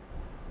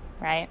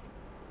 right?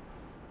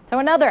 So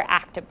another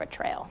act of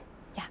betrayal.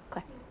 Yeah,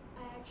 Claire.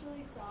 I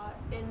actually saw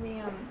in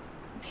the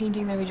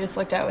painting that we just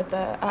looked at with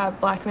the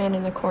black man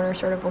in the corner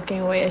sort of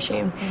looking away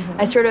ashamed.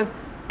 I sort of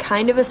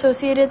kind of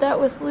associated that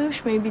with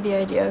Loosh, maybe the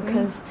idea,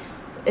 because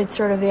it's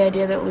sort of the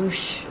idea that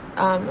Loosh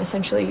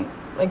essentially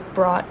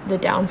brought the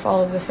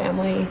downfall of the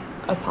family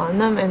upon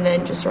them and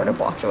then just sort of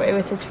walked away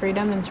with his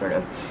freedom, and sort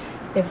of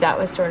if that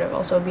was sort of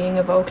also being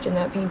evoked in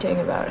that painting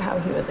about how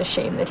he was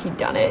ashamed that he'd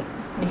done it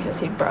because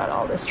he'd brought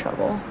all this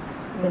trouble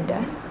and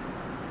death.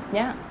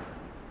 Yeah.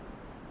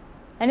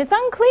 And it's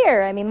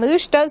unclear. I mean,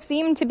 Loosh does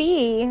seem to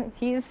be,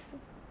 he's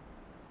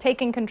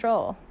taking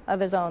control of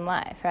his own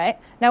life, right?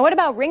 Now, what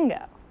about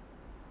Ringo?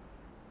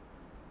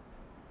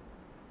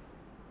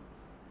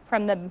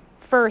 From the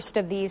first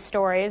of these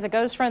stories, it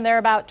goes from they're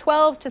about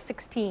 12 to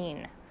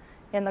 16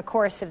 in the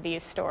course of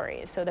these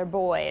stories. So they're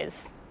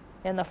boys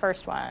in the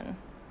first one.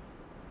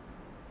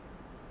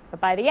 But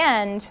by the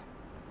end,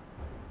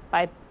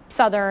 by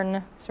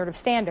Southern sort of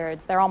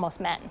standards, they're almost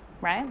men,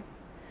 right?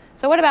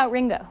 So what about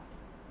Ringo?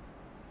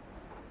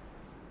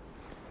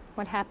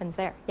 What happens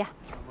there? Yeah.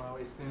 Well,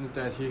 it seems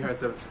that he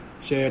has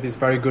shared this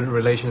very good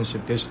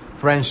relationship, this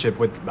friendship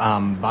with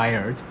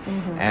Bayard,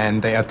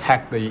 and they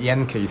attacked the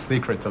Yankees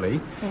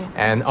secretly.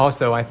 And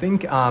also, I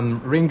think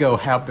Ringo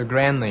helped the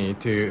Granny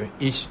to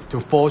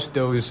force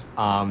those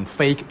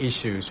fake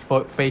issues,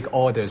 fake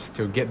orders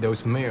to get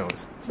those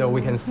meals. So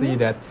we can see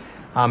that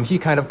he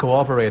kind of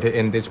cooperated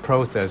in this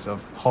process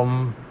of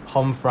home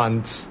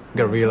front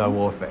guerrilla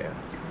warfare.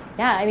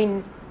 Yeah, I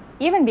mean,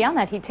 even beyond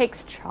that, he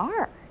takes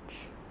charge,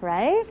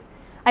 right?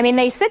 I mean,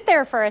 they sit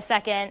there for a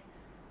second,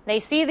 they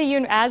see the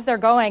Union as they're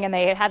going, and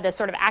they have this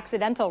sort of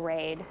accidental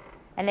raid,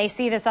 and they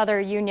see this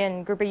other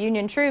group of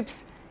Union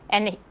troops,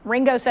 and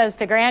Ringo says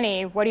to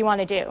Granny, what do you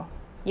want to do?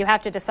 You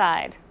have to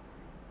decide.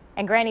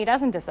 And Granny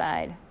doesn't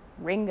decide.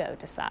 Ringo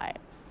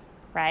decides,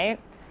 right?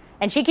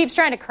 And she keeps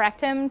trying to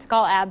correct him to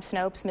call Ab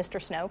Snopes Mr.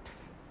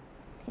 Snopes.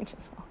 He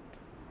just won't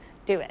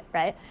do it,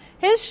 right?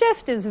 His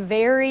shift is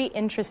very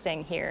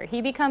interesting here.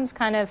 He becomes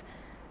kind of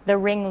the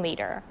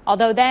ringleader,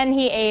 although then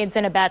he aids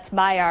and abets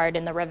Bayard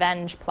in the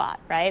revenge plot,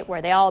 right,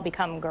 where they all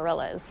become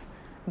guerrillas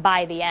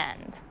by the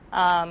end,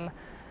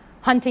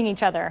 hunting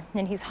each other,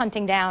 and he's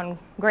hunting down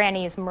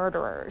Granny's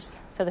murderers.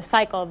 So the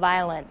cycle of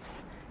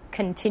violence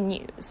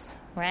continues,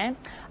 right?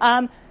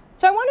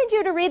 So I wanted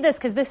you to read this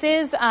because this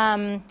is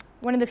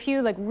one of the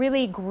few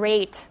really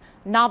great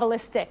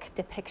novelistic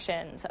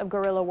depictions of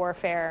guerrilla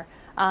warfare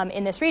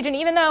in this region,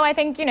 even though I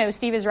think,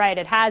 Steve is right.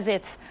 It has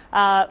its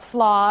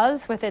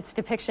flaws with its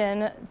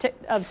depiction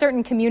of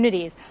certain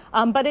communities,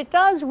 but it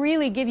does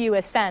really give you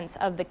a sense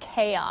of the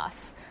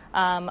chaos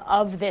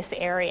of this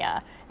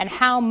area and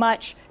how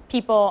much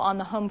people on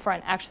the home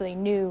front actually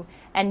knew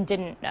and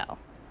didn't know.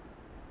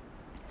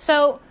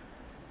 So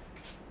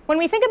when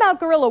we think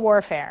about guerrilla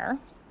warfare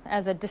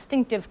as a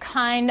distinctive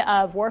kind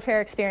of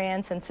warfare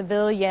experience and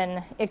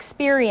civilian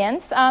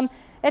experience,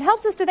 it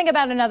helps us to think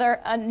about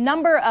a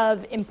number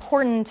of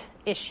important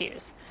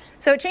issues.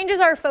 So it changes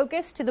our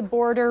focus to the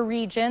border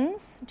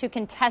regions, to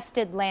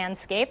contested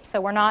landscapes,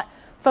 so we're not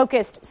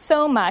focused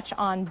so much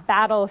on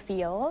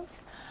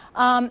battlefields.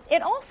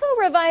 It also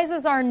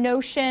revises our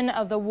notion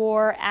of the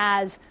war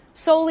as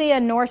solely a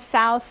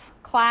north-south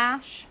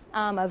clash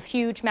of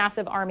huge,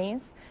 massive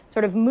armies,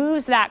 sort of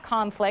moves that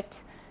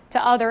conflict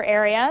to other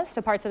areas,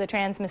 to parts of the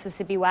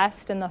Trans-Mississippi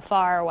West and the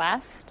far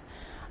west.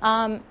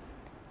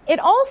 It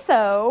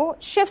also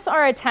shifts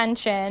our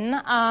attention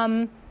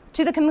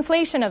to the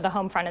conflation of the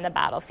home front and the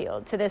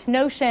battlefield, to this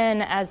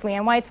notion, as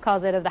Leanne Weitz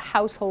calls it, of the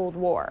household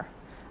war.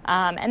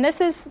 And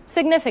this is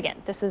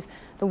significant. This is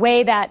the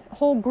way that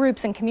whole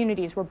groups and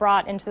communities were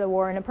brought into the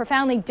war in a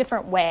profoundly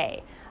different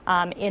way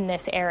in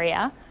this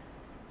area.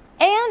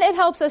 And it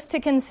helps us to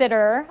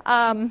consider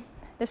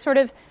this sort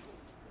of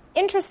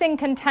interesting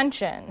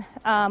contention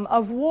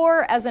of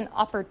war as an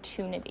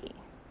opportunity.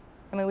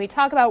 I mean, we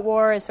talk about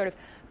war as sort of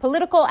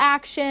political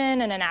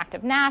action and an act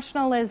of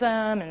nationalism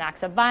and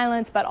acts of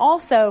violence, but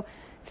also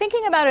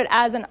thinking about it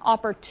as an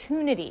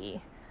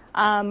opportunity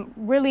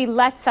really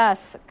lets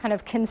us kind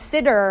of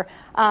consider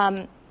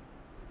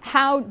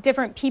how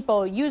different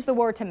people use the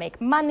war to make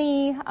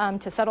money,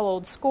 to settle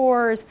old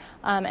scores,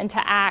 and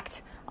to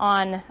act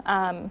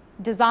on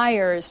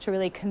desires to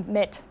really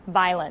commit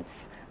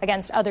violence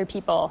against other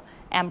people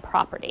and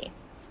property.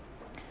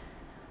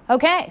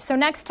 Okay, so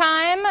next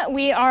time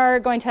we are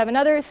going to have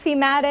another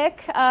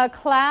thematic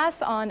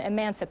class on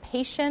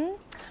emancipation.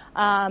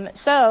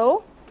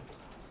 So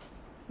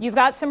you've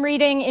got some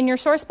reading in your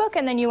source book,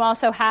 and then you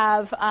also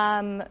have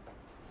a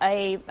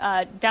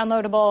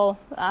downloadable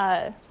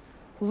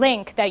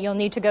link that you'll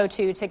need to go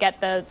to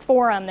get the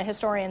forum, the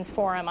Historians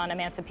Forum on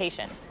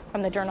Emancipation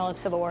from the Journal of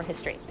Civil War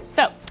History.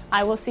 So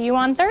I will see you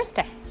on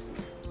Thursday.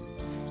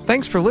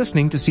 Thanks for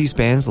listening to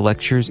C-SPAN's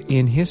Lectures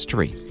in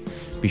History.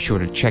 Be sure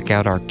to check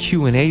out our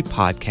Q&A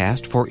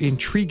podcast for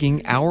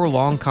intriguing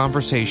hour-long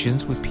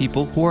conversations with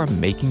people who are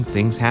making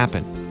things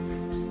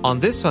happen. On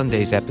this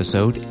Sunday's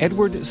episode,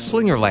 Edward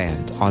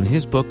Slingerland on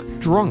his book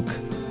Drunk,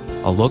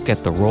 a look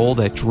at the role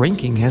that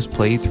drinking has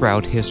played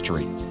throughout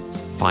history.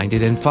 Find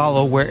it and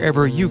follow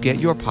wherever you get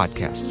your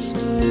podcasts.